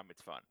same time,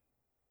 it's fun,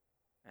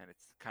 and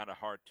it's kind of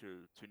hard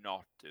to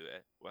not do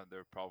it when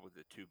they're probably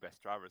the two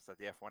best drivers that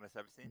the F1 has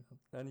ever seen.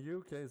 Yeah. And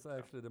UK is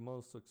actually the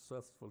most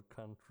successful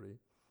country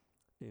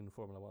in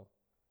Formula One.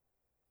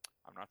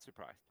 I'm not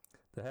surprised.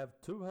 They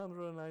have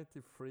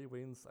 293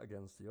 wins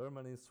against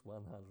Germany's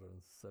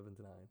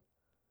 179.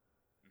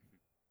 Hmm.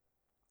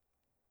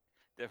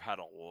 They've had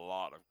a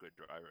lot of good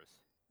drivers.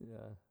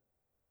 Yeah,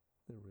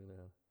 they really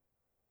have.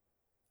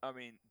 I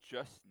mean,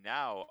 just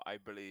now, I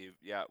believe,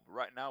 yeah,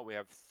 right now we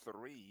have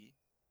 3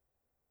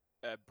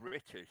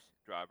 British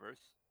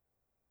drivers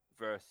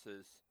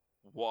versus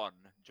 1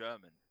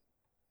 German,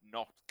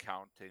 not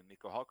counting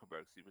Nico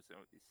Hulkenberg,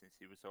 since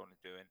he was only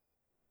doing,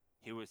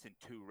 he was in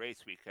 2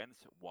 race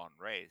weekends, 1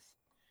 race.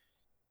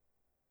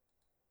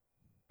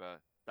 But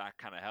that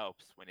kind of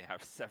helps when you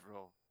have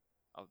several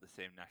of the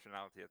same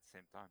nationality at the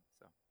same time.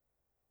 So,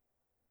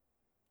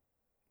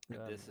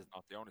 and this is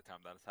not the only time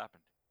that has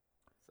happened.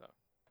 So,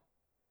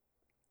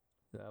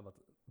 yeah, but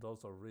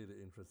those are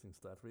really interesting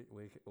stats.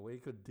 We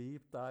could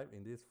deep dive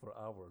in this for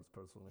hours,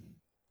 personally.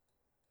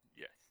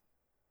 yes,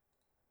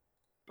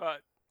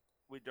 but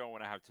we don't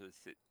want to have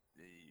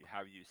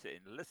you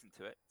sit and listen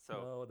to it. So,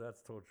 no,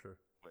 that's torture.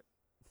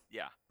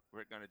 yeah,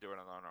 we're going to do it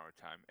on our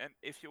time. And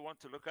if you want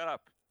to look it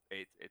up,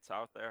 it's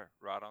out there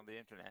right on the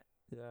internet.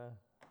 Yeah,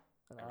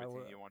 and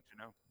everything you want to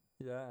know.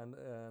 Yeah,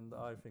 and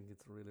I think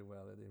it's really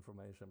valid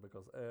information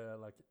because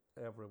like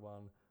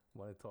everyone,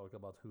 when they talk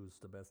about who's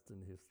the best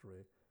in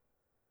history,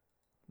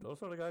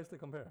 those are the guys they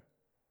compare.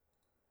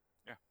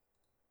 Yeah.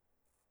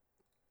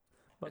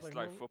 But it's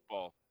like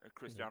football,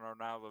 Cristiano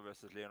Ronaldo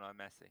versus Lionel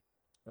Messi.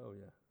 Oh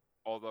yeah.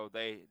 Although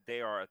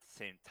they are at the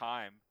same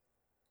time,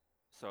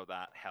 so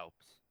that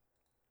helps.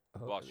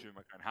 While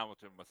Schumacher and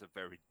Hamilton was a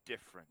very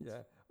different.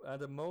 Yeah,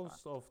 and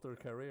most of their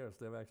careers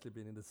they've actually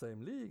been in the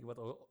same league, but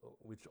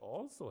which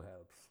also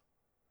helps.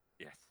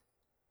 Yes.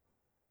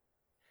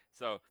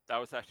 So that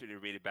was actually a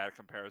really bad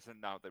comparison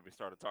now that we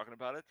started talking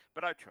about it,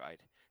 but I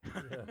tried.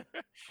 Yeah.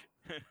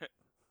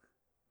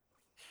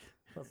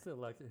 But still,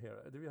 like here,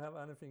 do you have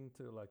anything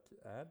to like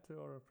add to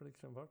our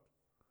prediction part?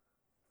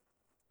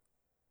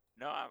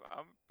 No,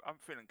 I'm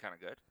feeling kind of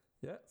good.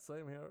 Yeah,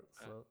 same here.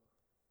 So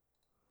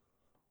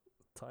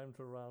time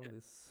to round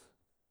this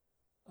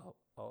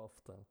off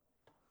then.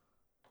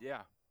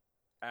 Yeah,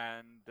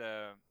 and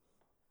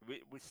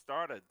we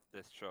started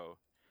this show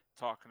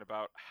talking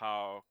about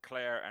how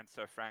Claire and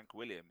Sir Frank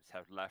Williams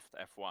have left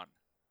F1,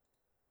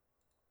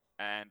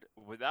 and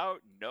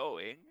without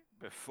knowing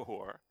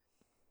before,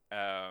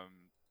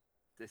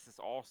 this is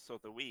also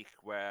the week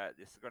where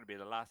this is going to be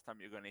the last time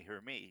you're going to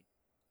hear me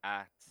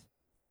at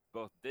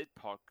both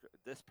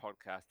this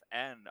podcast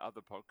and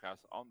other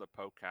podcasts on the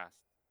Popecast.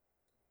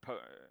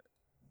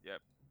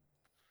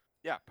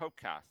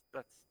 Popecast.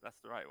 That's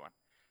the right one.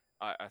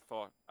 I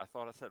thought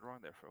I said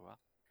wrong there for a while.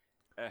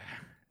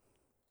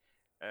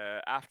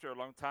 After a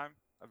long time,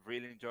 I've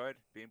really enjoyed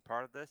being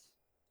part of this,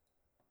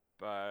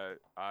 but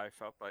I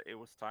felt like it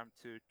was time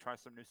to try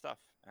some new stuff,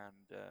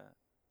 and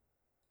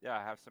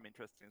I have some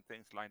interesting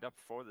things lined up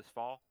for this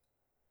fall.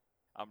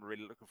 I'm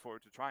really looking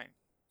forward to trying.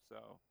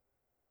 So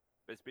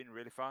it's been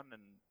really fun,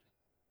 and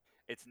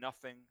it's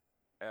nothing.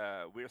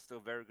 We're still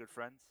very good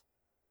friends.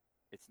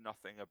 It's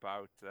nothing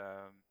about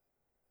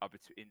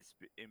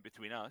in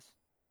between us.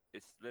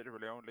 It's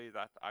literally only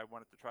that I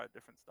wanted to try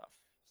different stuff.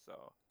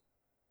 So,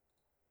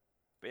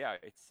 but yeah,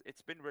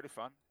 it's been really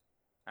fun,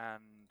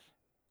 and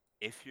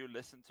if you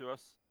listen to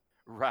us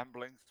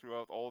rambling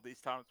throughout all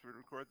these times we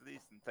recorded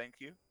these, then thank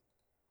you,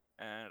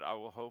 and I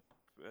will hope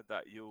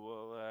that you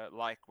will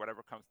like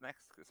whatever comes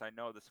next, because I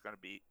know this is going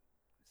to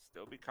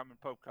still be coming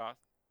podcast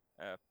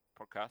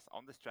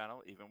on this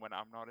channel even when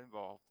I'm not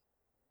involved.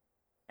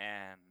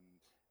 And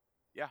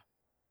yeah,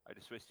 I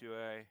just wish you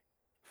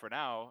for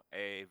now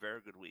a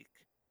very good week,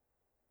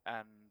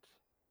 and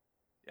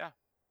yeah,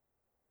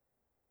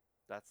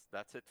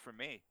 that's it for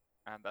me,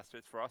 and that's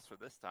it for us for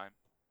this time.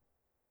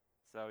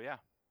 So yeah,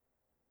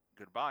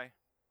 goodbye.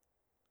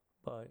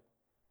 Bye.